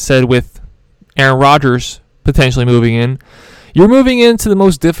 like I said, with Aaron Rodgers potentially moving in, you're moving into the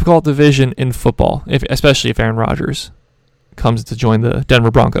most difficult division in football, especially if Aaron Rodgers comes to join the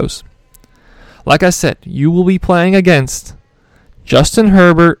Denver Broncos. Like I said, you will be playing against Justin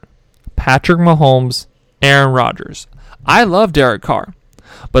Herbert, Patrick Mahomes, Aaron Rodgers. I love Derek Carr,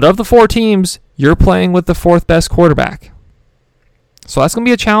 but of the 4 teams, you're playing with the 4th best quarterback. So that's going to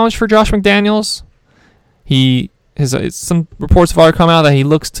be a challenge for Josh McDaniels. Some reports have already come out that he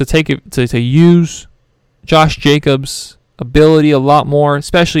looks to take it to use Josh Jacobs' ability a lot more,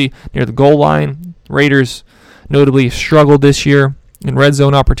 especially near the goal line. Raiders notably struggled this year in red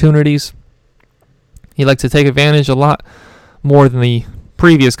zone opportunities. He likes to take advantage a lot more than the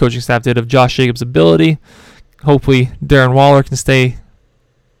previous coaching staff did of Josh Jacobs' ability. Hopefully Darren Waller can stay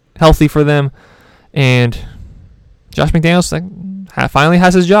healthy for them. And Josh McDaniels finally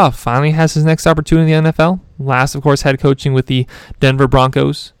has his job. Finally has his next opportunity in the NFL. Last, of course, head coaching with the Denver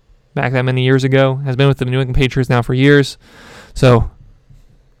Broncos back that many years ago. Has been with the New England Patriots now for years. So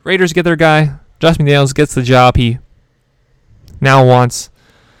Raiders get their guy. Josh McDaniels gets the job he now wants.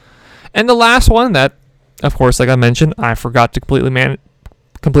 And the last one that, of course, like I mentioned, I forgot to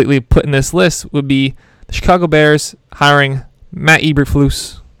completely put in this list would be the Chicago Bears hiring Matt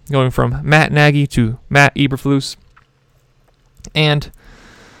Eberflus, going from Matt Nagy to Matt Eberflus. And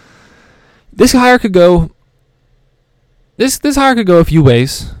this hire could go a few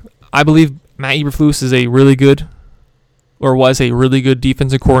ways. I believe Matt Eberflus is was a really good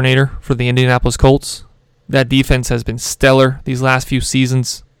defensive coordinator for the Indianapolis Colts. That defense has been stellar these last few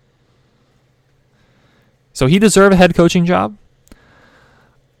seasons. So he deserved a head coaching job.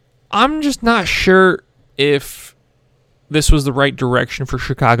 I'm just not sure if this was the right direction for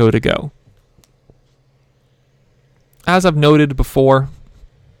Chicago to go. As I've noted before,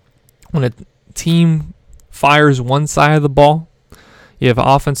 when a team fires one side of the ball, you have an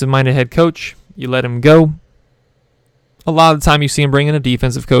offensive-minded head coach, you let him go. A lot of the time you see him bring in a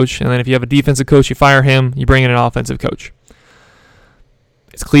defensive coach, and then if you have a defensive coach, you fire him, you bring in an offensive coach.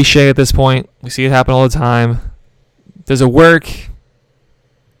 It's cliche at this point. We see it happen all the time. Does it work?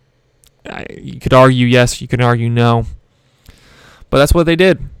 You could argue yes, you could argue no. But that's what they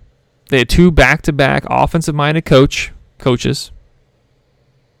did. They had 2 back-to-back offensive-minded coaches.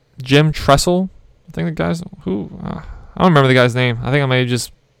 Jim Tressel, I think the guy's I don't remember the guy's name. I think I may have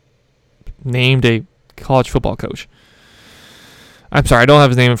just named a college football coach. I'm sorry, I don't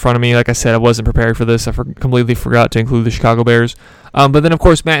have his name in front of me. Like I said, I wasn't prepared for this. I completely forgot to include the Chicago Bears. But then, of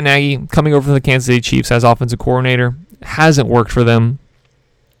course, Matt Nagy, coming over from the Kansas City Chiefs as offensive coordinator, hasn't worked for them.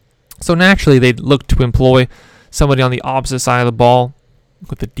 So naturally, they look to employ somebody on the opposite side of the ball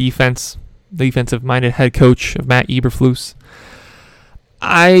with the defensive-minded head coach of Matt Eberflus.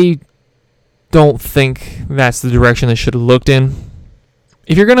 I don't think that's the direction they should have looked in.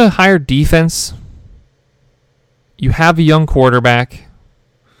 If you're going to hire defense, you have a young quarterback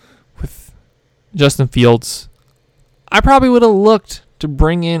with Justin Fields. I probably would have looked to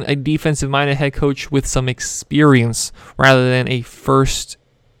bring in a defensive-minded head coach with some experience rather than a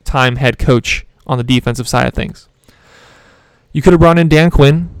first-time head coach on the defensive side of things. You could have brought in Dan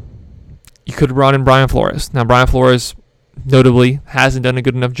Quinn. You could have brought in Brian Flores. Now, Brian Flores, notably, hasn't done a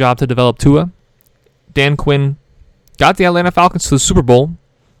good enough job to develop Tua. Dan Quinn got the Atlanta Falcons to the Super Bowl.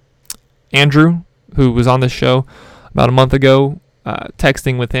 Andrew, who was on this show about a month ago,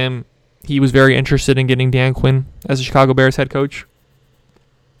 texting with him, he was very interested in getting Dan Quinn as a Chicago Bears head coach.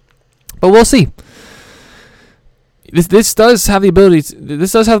 But we'll see. This does have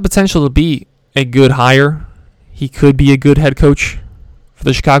the potential to be a good hire. He could be a good head coach for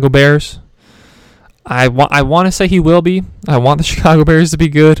the Chicago Bears. I want to say he will be. I want the Chicago Bears to be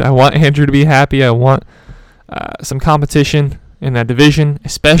good. I want Andrew to be happy. I want some competition in that division,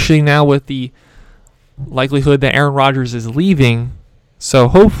 especially now with the likelihood that Aaron Rodgers is leaving. So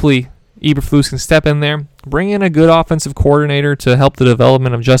hopefully Eberflus can step in there, bring in a good offensive coordinator to help the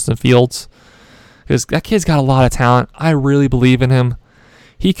development of Justin Fields, because that kid's got a lot of talent. I really believe in him.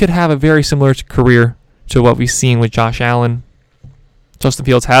 He could have a very similar career to what we've seen with Josh Allen. Justin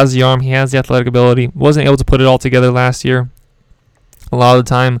Fields has the arm. He has the athletic ability. Wasn't able to put it all together last year a lot of the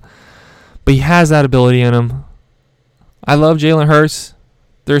time, but he has that ability in him. I love Jalen Hurts.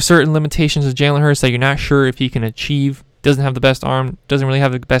 There are certain limitations of Jalen Hurts that you're not sure if he can achieve. Doesn't have the best arm. Doesn't really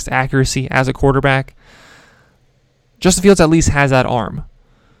have the best accuracy as a quarterback. Justin Fields at least has that arm.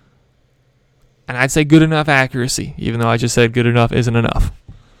 And I'd say good enough accuracy, even though I just said good enough isn't enough.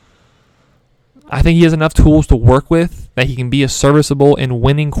 I think he has enough tools to work with that he can be a serviceable and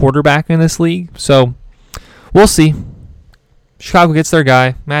winning quarterback in this league. So we'll see. Chicago gets their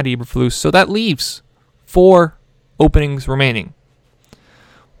guy, Matt Eberflus. So that leaves 4 openings remaining.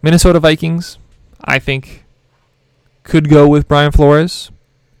 Minnesota Vikings, I think, could go with Brian Flores.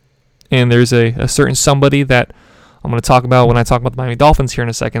 And there's a certain somebody that I'm going to talk about when I talk about the Miami Dolphins here in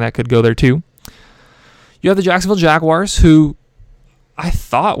a second that could go there too. You have the Jacksonville Jaguars, who I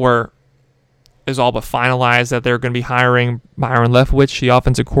thought is all but finalized that they're going to be hiring Byron Leftwich, the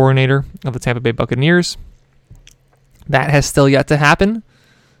offensive coordinator of the Tampa Bay Buccaneers. That has still yet to happen.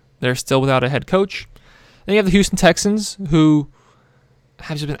 They're still without a head coach. Then you have the Houston Texans, who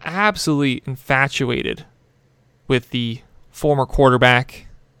have just been absolutely infatuated with the former quarterback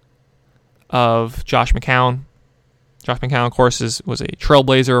of Josh McCown. Josh McCown, of course, was a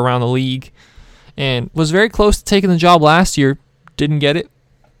trailblazer around the league and was very close to taking the job last year. Didn't get it.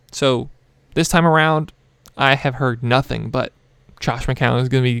 So this time around, I have heard nothing but Josh McCown is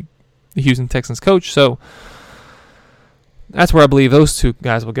going to be the Houston Texans coach. So that's where I believe those 2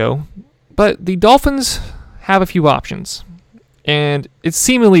 guys will go. But the Dolphins have a few options, and it's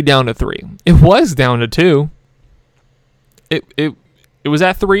seemingly down to 3. It was down to 2. It was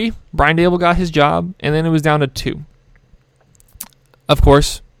at 3. Brian Dable got his job, and then it was down to 2. Of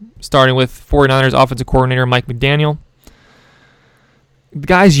course, starting with 49ers offensive coordinator Mike McDaniel. The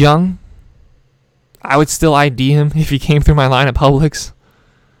guy's young. I would still ID him if he came through my line at Publix.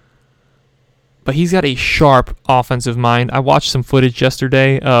 but he's got a sharp offensive mind. I watched some footage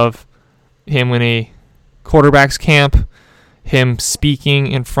yesterday of him in a quarterback's camp, him speaking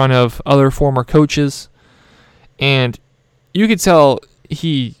in front of other former coaches, and you could tell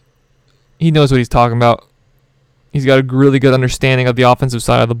he knows what he's talking about. He's got a really good understanding of the offensive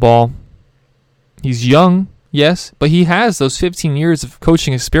side of the ball. He's young, yes, but he has those 15 years of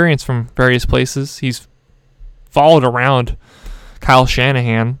coaching experience from various places. He's followed around Kyle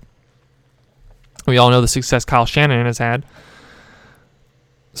Shanahan. We all know the success Kyle Shanahan has had.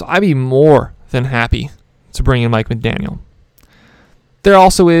 So I'd be more than happy to bring in Mike McDaniel. There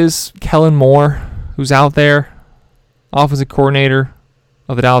also is Kellen Moore, who's out there, offensive coordinator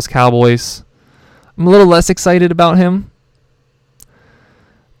of the Dallas Cowboys. I'm a little less excited about him.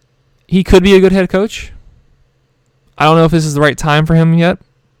 He could be a good head coach. I don't know if this is the right time for him yet.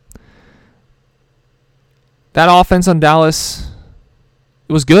 That offense on Dallas,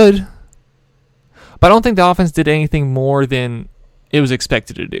 it was good, but I don't think the offense did anything more than it was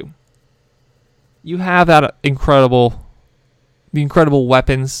expected to do. You have the incredible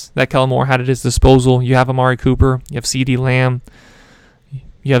weapons that Kellen Moore had at his disposal. You have Amari Cooper, you have CeeDee Lamb,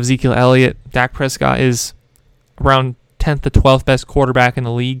 you have Ezekiel Elliott. Dak Prescott is around 10th to 12th best quarterback in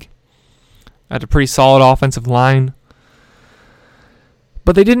the league. Had a pretty solid offensive line.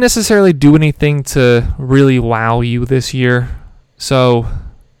 But they didn't necessarily do anything to really wow you this year. So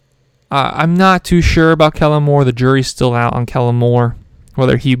I'm not too sure about Kellen Moore. The jury's still out on Kellen Moore,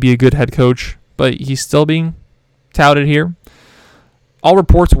 whether he'd be a good head coach. But he's still being touted here. All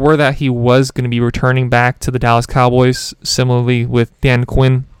reports were that he was going to be returning back to the Dallas Cowboys, similarly with Dan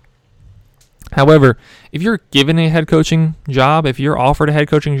Quinn. However, if you're given a head coaching job, if you're offered a head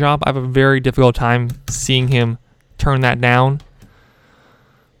coaching job, I have a very difficult time seeing him turn that down.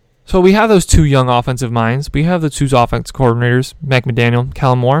 So we have those two young offensive minds. We have the two offensive coordinators, Mike McDaniel,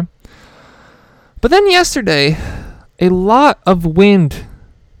 Kellen Moore. But then yesterday, a lot of wind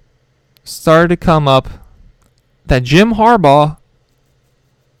started to come up that Jim Harbaugh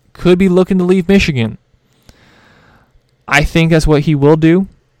could be looking to leave Michigan. I think that's what he will do.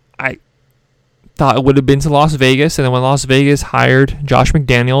 I thought it would have been to Las Vegas, and then when Las Vegas hired Josh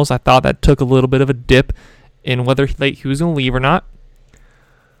McDaniels, I thought that took a little bit of a dip in whether he was going to leave or not.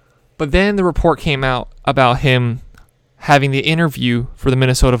 But then the report came out about him having the interview for the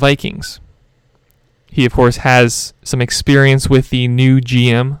Minnesota Vikings. He, of course, has some experience with the new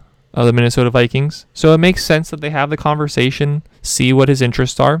GM of the Minnesota Vikings, so it makes sense that they have the conversation, see what his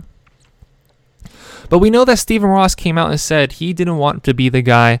interests are. But we know that Stephen Ross came out and said he didn't want to be the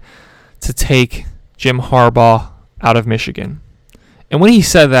guy to take Jim Harbaugh out of Michigan. And when he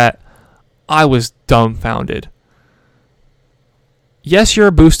said that, I was dumbfounded. Yes, you're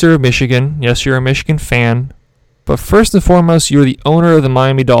a booster of Michigan. Yes, you're a Michigan fan. But first and foremost, you're the owner of the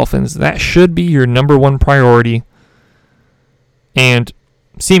Miami Dolphins. That should be your number one priority. And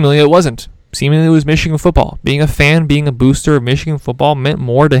seemingly it wasn't. Seemingly it was Michigan football. Being a fan, being a booster of Michigan football meant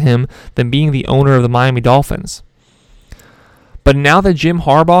more to him than being the owner of the Miami Dolphins. But now that Jim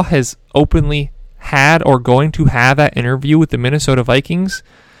Harbaugh has openly had or going to have that interview with the Minnesota Vikings,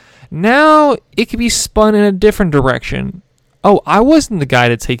 now it could be spun in a different direction. Oh, I wasn't the guy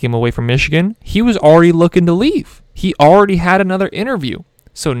to take him away from Michigan. He was already looking to leave. He already had another interview.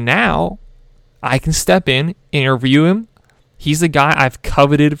 So now I can step in, interview him. He's the guy I've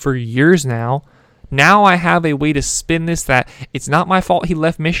coveted for years now. Now I have a way to spin this that it's not my fault he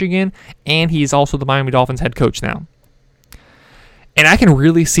left Michigan, and he's also the Miami Dolphins head coach now. And I can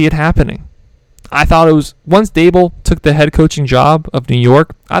really see it happening. I thought it was, once Dable took the head coaching job of New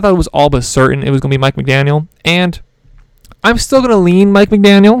York, I thought it was all but certain it was going to be Mike McDaniel. And I'm still going to lean Mike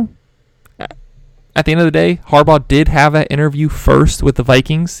McDaniel. At the end of the day, Harbaugh did have that interview first with the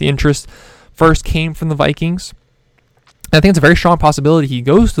Vikings. The interest first came from the Vikings. I think it's a very strong possibility he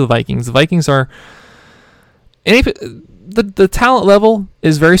goes to the Vikings. The Vikings are... The talent level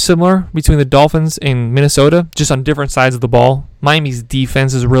is very similar between the Dolphins and Minnesota, just on different sides of the ball. Miami's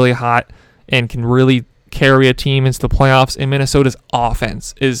defense is really hot and can really carry a team into the playoffs, and Minnesota's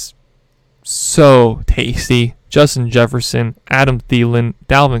offense is so tasty. Justin Jefferson, Adam Thielen,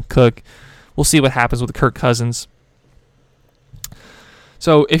 Dalvin Cook. We'll see what happens with Kirk Cousins.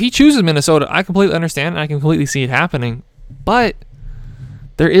 So if he chooses Minnesota, I completely understand, and I can completely see it happening. But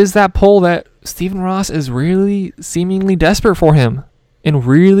there is that pull that Stephen Ross is really seemingly desperate for him and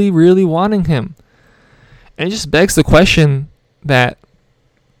really, really wanting him. And it just begs the question that,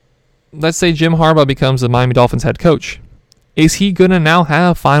 let's say Jim Harbaugh becomes the Miami Dolphins head coach. Is he going to now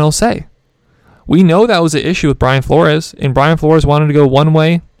have final say? We know that was an issue with Brian Flores, and Brian Flores wanted to go one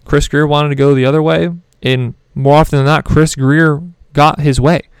way, Chris Grier wanted to go the other way, and more often than not, Chris Grier got his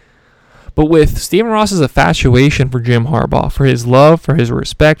way. But with Stephen Ross's infatuation for Jim Harbaugh, for his love, for his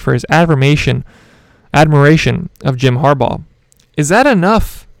respect, for his admiration of Jim Harbaugh, is that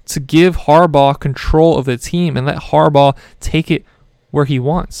enough to give Harbaugh control of the team and let Harbaugh take it where he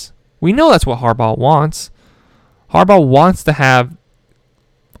wants? We know that's what Harbaugh wants. Harbaugh wants to have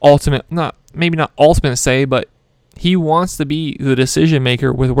maybe not ultimate say, but he wants to be the decision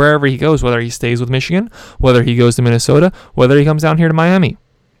maker with wherever he goes, whether he stays with Michigan, whether he goes to Minnesota, whether he comes down here to Miami.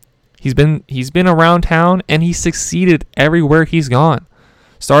 He's been around town, and he's succeeded everywhere he's gone.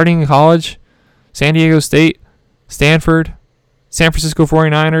 Starting in college, San Diego State, Stanford, San Francisco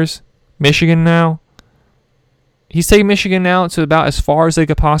 49ers, Michigan now. He's taking Michigan now to about as far as they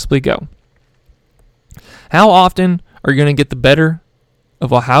could possibly go. How often are you going to get the better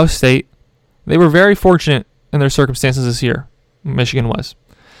of Ohio State? They were very fortunate in their circumstances this year. Michigan was.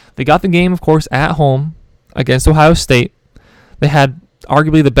 They got the game, of course, at home against Ohio State. They had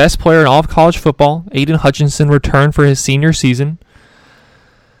arguably the best player in all of college football. Aiden Hutchinson returned for his senior season.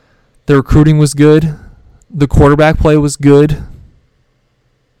 The recruiting was good. The quarterback play was good.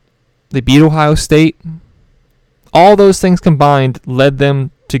 They beat Ohio State. All those things combined led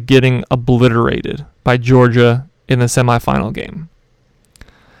them to getting obliterated by Georgia in the semifinal game.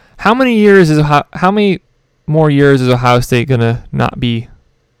 How many more years is Ohio State going to not be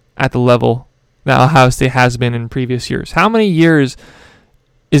at the level that Ohio State has been in previous years? How many years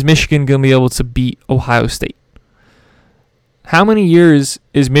is Michigan going to be able to beat Ohio State? How many years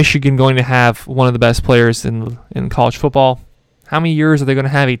is Michigan going to have one of the best players in college football? How many years are they going to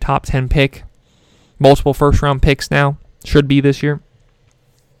have a top 10 pick? Multiple first-round picks now. Should be this year.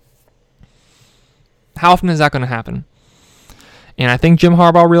 How often is that going to happen? And I think Jim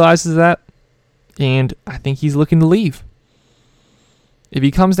Harbaugh realizes that, and I think he's looking to leave. If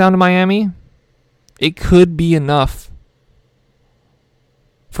he comes down to Miami, it could be enough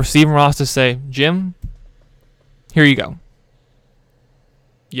for Stephen Ross to say, Jim, here you go.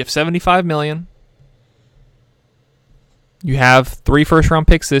 You have $75 million. You have 3 first-round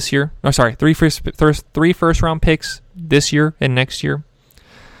picks this year. Three first-round picks this year and next year.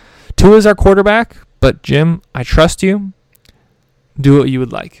 Tua is our quarterback, but Jim, I trust you. Do what you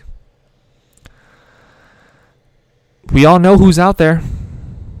would like. We all know who's out there.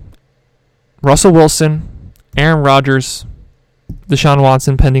 Russell Wilson, Aaron Rodgers, Deshaun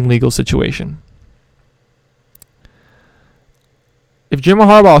Watson pending legal situation. If Jim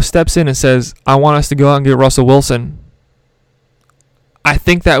Harbaugh steps in and says, I want us to go out and get Russell Wilson, I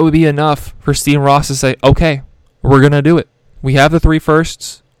think that would be enough for Stephen Ross to say, okay, we're going to do it. We have the 3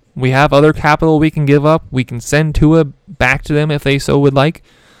 firsts. We have other capital we can give up. We can send Tua back to them if they so would like.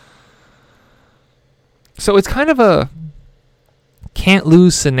 So it's kind of a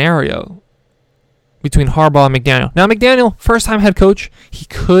can't-lose scenario between Harbaugh and McDaniel. Now, McDaniel, first-time head coach, he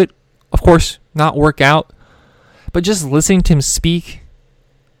could, of course, not work out. But just listening to him speak,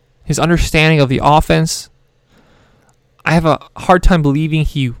 his understanding of the offense, I have a hard time believing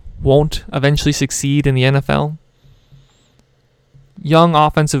he won't eventually succeed in the NFL. Young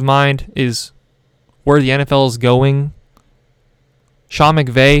offensive mind is where the NFL is going. Sean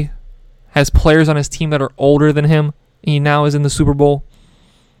McVay has players on his team that are older than him. He now is in the Super Bowl.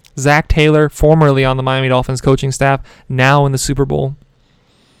 Zach Taylor, formerly on the Miami Dolphins coaching staff, now in the Super Bowl.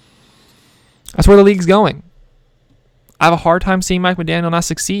 That's where the league's going. I have a hard time seeing Mike McDaniel not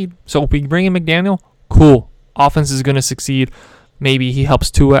succeed. So if we bring in McDaniel, cool. Offense is going to succeed. Maybe he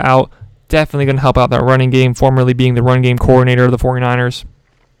helps Tua out. Definitely going to help out that running game, formerly being the run game coordinator of the 49ers.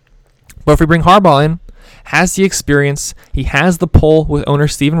 But if we bring Harbaugh in, has the experience, he has the pull with owner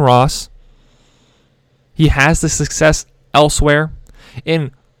Stephen Ross, he has the success elsewhere,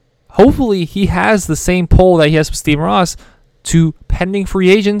 and hopefully he has the same pull that he has with Stephen Ross to pending free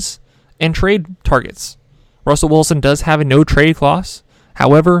agents and trade targets. Russell Wilson does have a no-trade clause.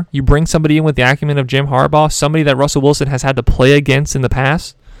 However, you bring somebody in with the acumen of Jim Harbaugh, somebody that Russell Wilson has had to play against in the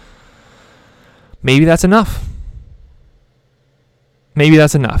past, maybe that's enough. Maybe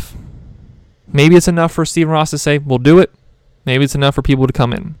that's enough. Maybe it's enough for Stephen Ross to say, we'll do it. Maybe it's enough for people to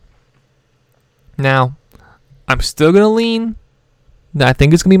come in. Now, I'm still going to lean that I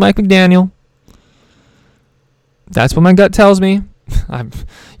think it's going to be Mike McDaniel. That's what my gut tells me.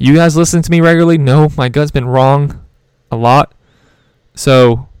 You guys listen to me regularly know my gut's been wrong a lot.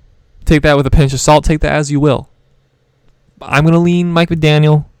 So take that with a pinch of salt. Take that as you will. I'm going to lean Mike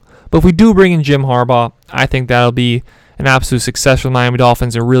McDaniel. But if we do bring in Jim Harbaugh, I think that'll be an absolute success for the Miami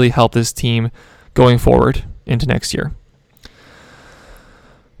Dolphins and really help this team going forward into next year.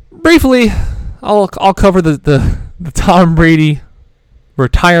 Briefly, I'll cover the Tom Brady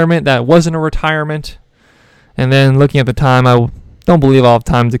retirement that wasn't a retirement. And then looking at the time, I don't believe I'll have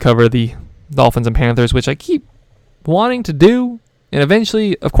time to cover the Dolphins and Panthers, which I keep wanting to do. And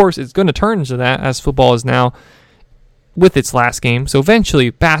eventually, of course, it's going to turn into that as football is now with its last game. So eventually,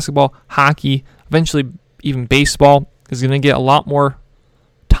 basketball, hockey, eventually even baseball is going to get a lot more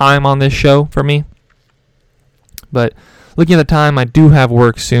time on this show for me. But looking at the time, I do have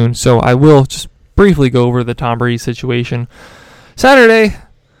work soon, so I will just briefly go over the Tom Brady situation. Saturday,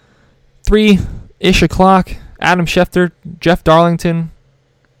 3-ish o'clock, Adam Schefter, Jeff Darlington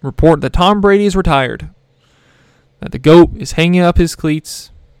report that Tom Brady is retired. That the GOAT is hanging up his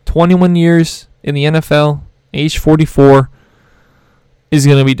cleats. 21 years in the NFL, age 44, is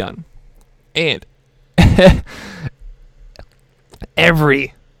going to be done. And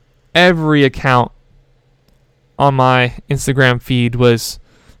every account on my Instagram feed was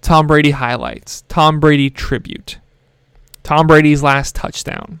Tom Brady highlights, Tom Brady tribute, Tom Brady's last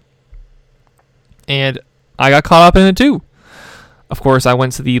touchdown. And I got caught up in it too. Of course, I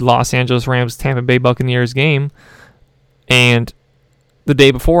went to the Los Angeles Rams Tampa Bay Buccaneers game, and the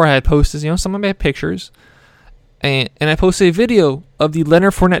day before I had posted, some of my pictures, and I posted a video of the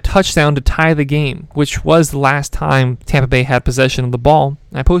Leonard Fournette touchdown to tie the game, which was the last time Tampa Bay had possession of the ball.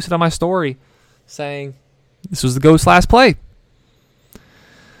 And I posted on my story saying this was the GOAT's last play.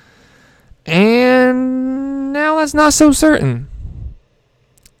 And now that's not so certain.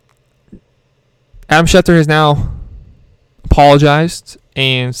 Adam Schefter has now apologized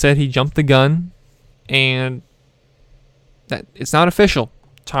and said he jumped the gun and that it's not official.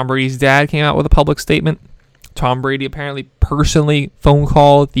 Tom Brady's dad came out with a public statement. Tom Brady apparently personally phone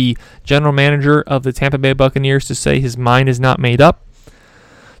called the general manager of the Tampa Bay Buccaneers to say his mind is not made up.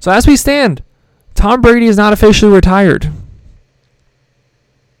 So as we stand, Tom Brady is not officially retired.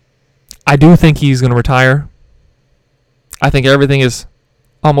 I do think he's going to retire. I think everything is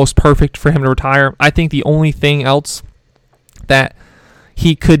almost perfect for him to retire. I think the only thing else that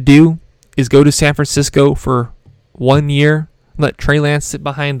he could do is go to San Francisco for 1 year, let Trey Lance sit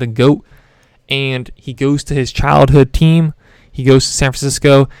behind the GOAT, and he goes to his childhood team. He goes to San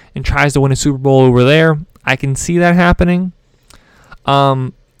Francisco and tries to win a Super Bowl over there. I can see that happening.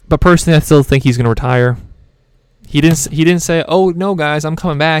 But personally, I still think he's going to retire. He didn't say, "Oh no, guys, I'm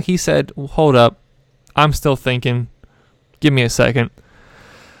coming back." He said, well, "Hold up, I'm still thinking. Give me a second."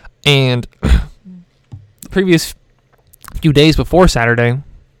 And the previous few days before Saturday,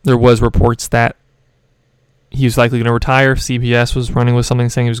 there was reports that he was likely going to retire. CBS was running with something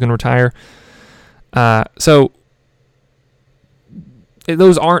saying he was going to retire. So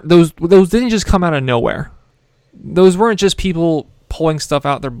those didn't just come out of nowhere. Those weren't just people pulling stuff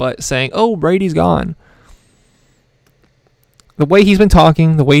out their butt saying, "Oh, Brady's gone." The way he's been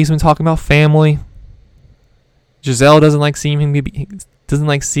talking about family, Giselle doesn't like seeing him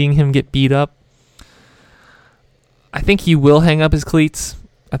get beat up. I think he will hang up his cleats.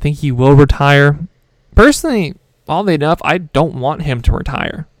 I think he will retire. Personally, oddly enough, I don't want him to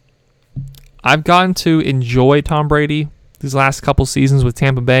retire. I've gotten to enjoy Tom Brady these last couple seasons with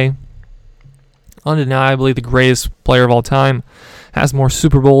Tampa Bay. Undeniably the greatest player of all time. Has more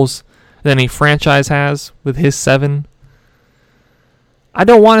Super Bowls than a franchise has with his 7. I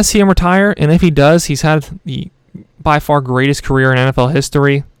don't want to see him retire, and if he does, he's had the by far greatest career in NFL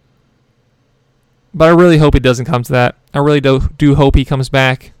history. But I really hope it doesn't come to that. I really do hope he comes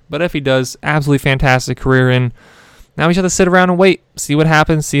back. But if he does, absolutely fantastic career. And now we just have to sit around and wait, see what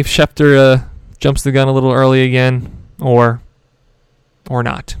happens, see if Schefter jumps the gun a little early again, or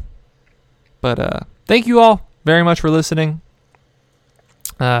not. But thank you all very much for listening.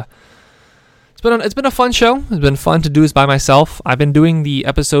 It's been a fun show. It's been fun to do this by myself. I've been doing the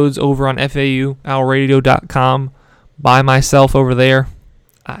episodes over on FAUOurradio.com by myself over there.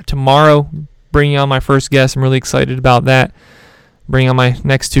 Tomorrow, bringing on my first guest. I'm really excited about that. Bringing on my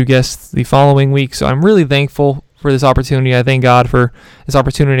next 2 guests the following week. So I'm really thankful for this opportunity. I thank God for this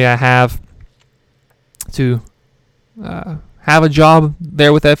opportunity I have to have a job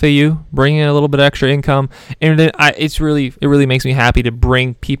there with FAU, bring in a little bit of extra income, and then it really makes me happy to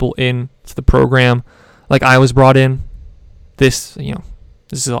bring people in to the program, like I was brought in.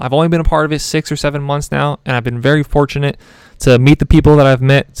 I've only been a part of it 6 or 7 months now, and I've been very fortunate to meet the people that I've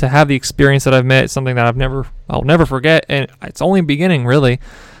met, to have the experience that I've met. It's something that I'll never forget, and it's only beginning really.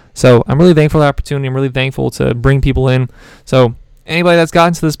 So I'm really thankful for the opportunity. I'm really thankful to bring people in. So anybody that's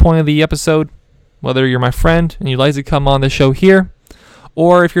gotten to this point of the episode, whether you're my friend and you'd like to come on the show here,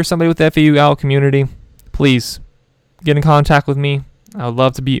 or if you're somebody with the FAU community, please get in contact with me. I would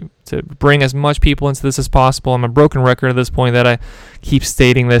love to bring as much people into this as possible. I'm a broken record at this point that I keep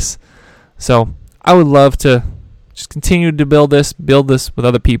stating this. So I would love to just continue to build this with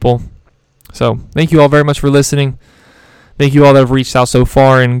other people. So thank you all very much for listening. Thank you all that have reached out so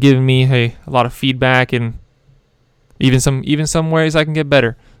far and given me a lot of feedback and even some ways I can get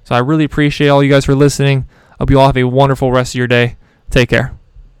better. So I really appreciate all you guys for listening. Hope you all have a wonderful rest of your day. Take care.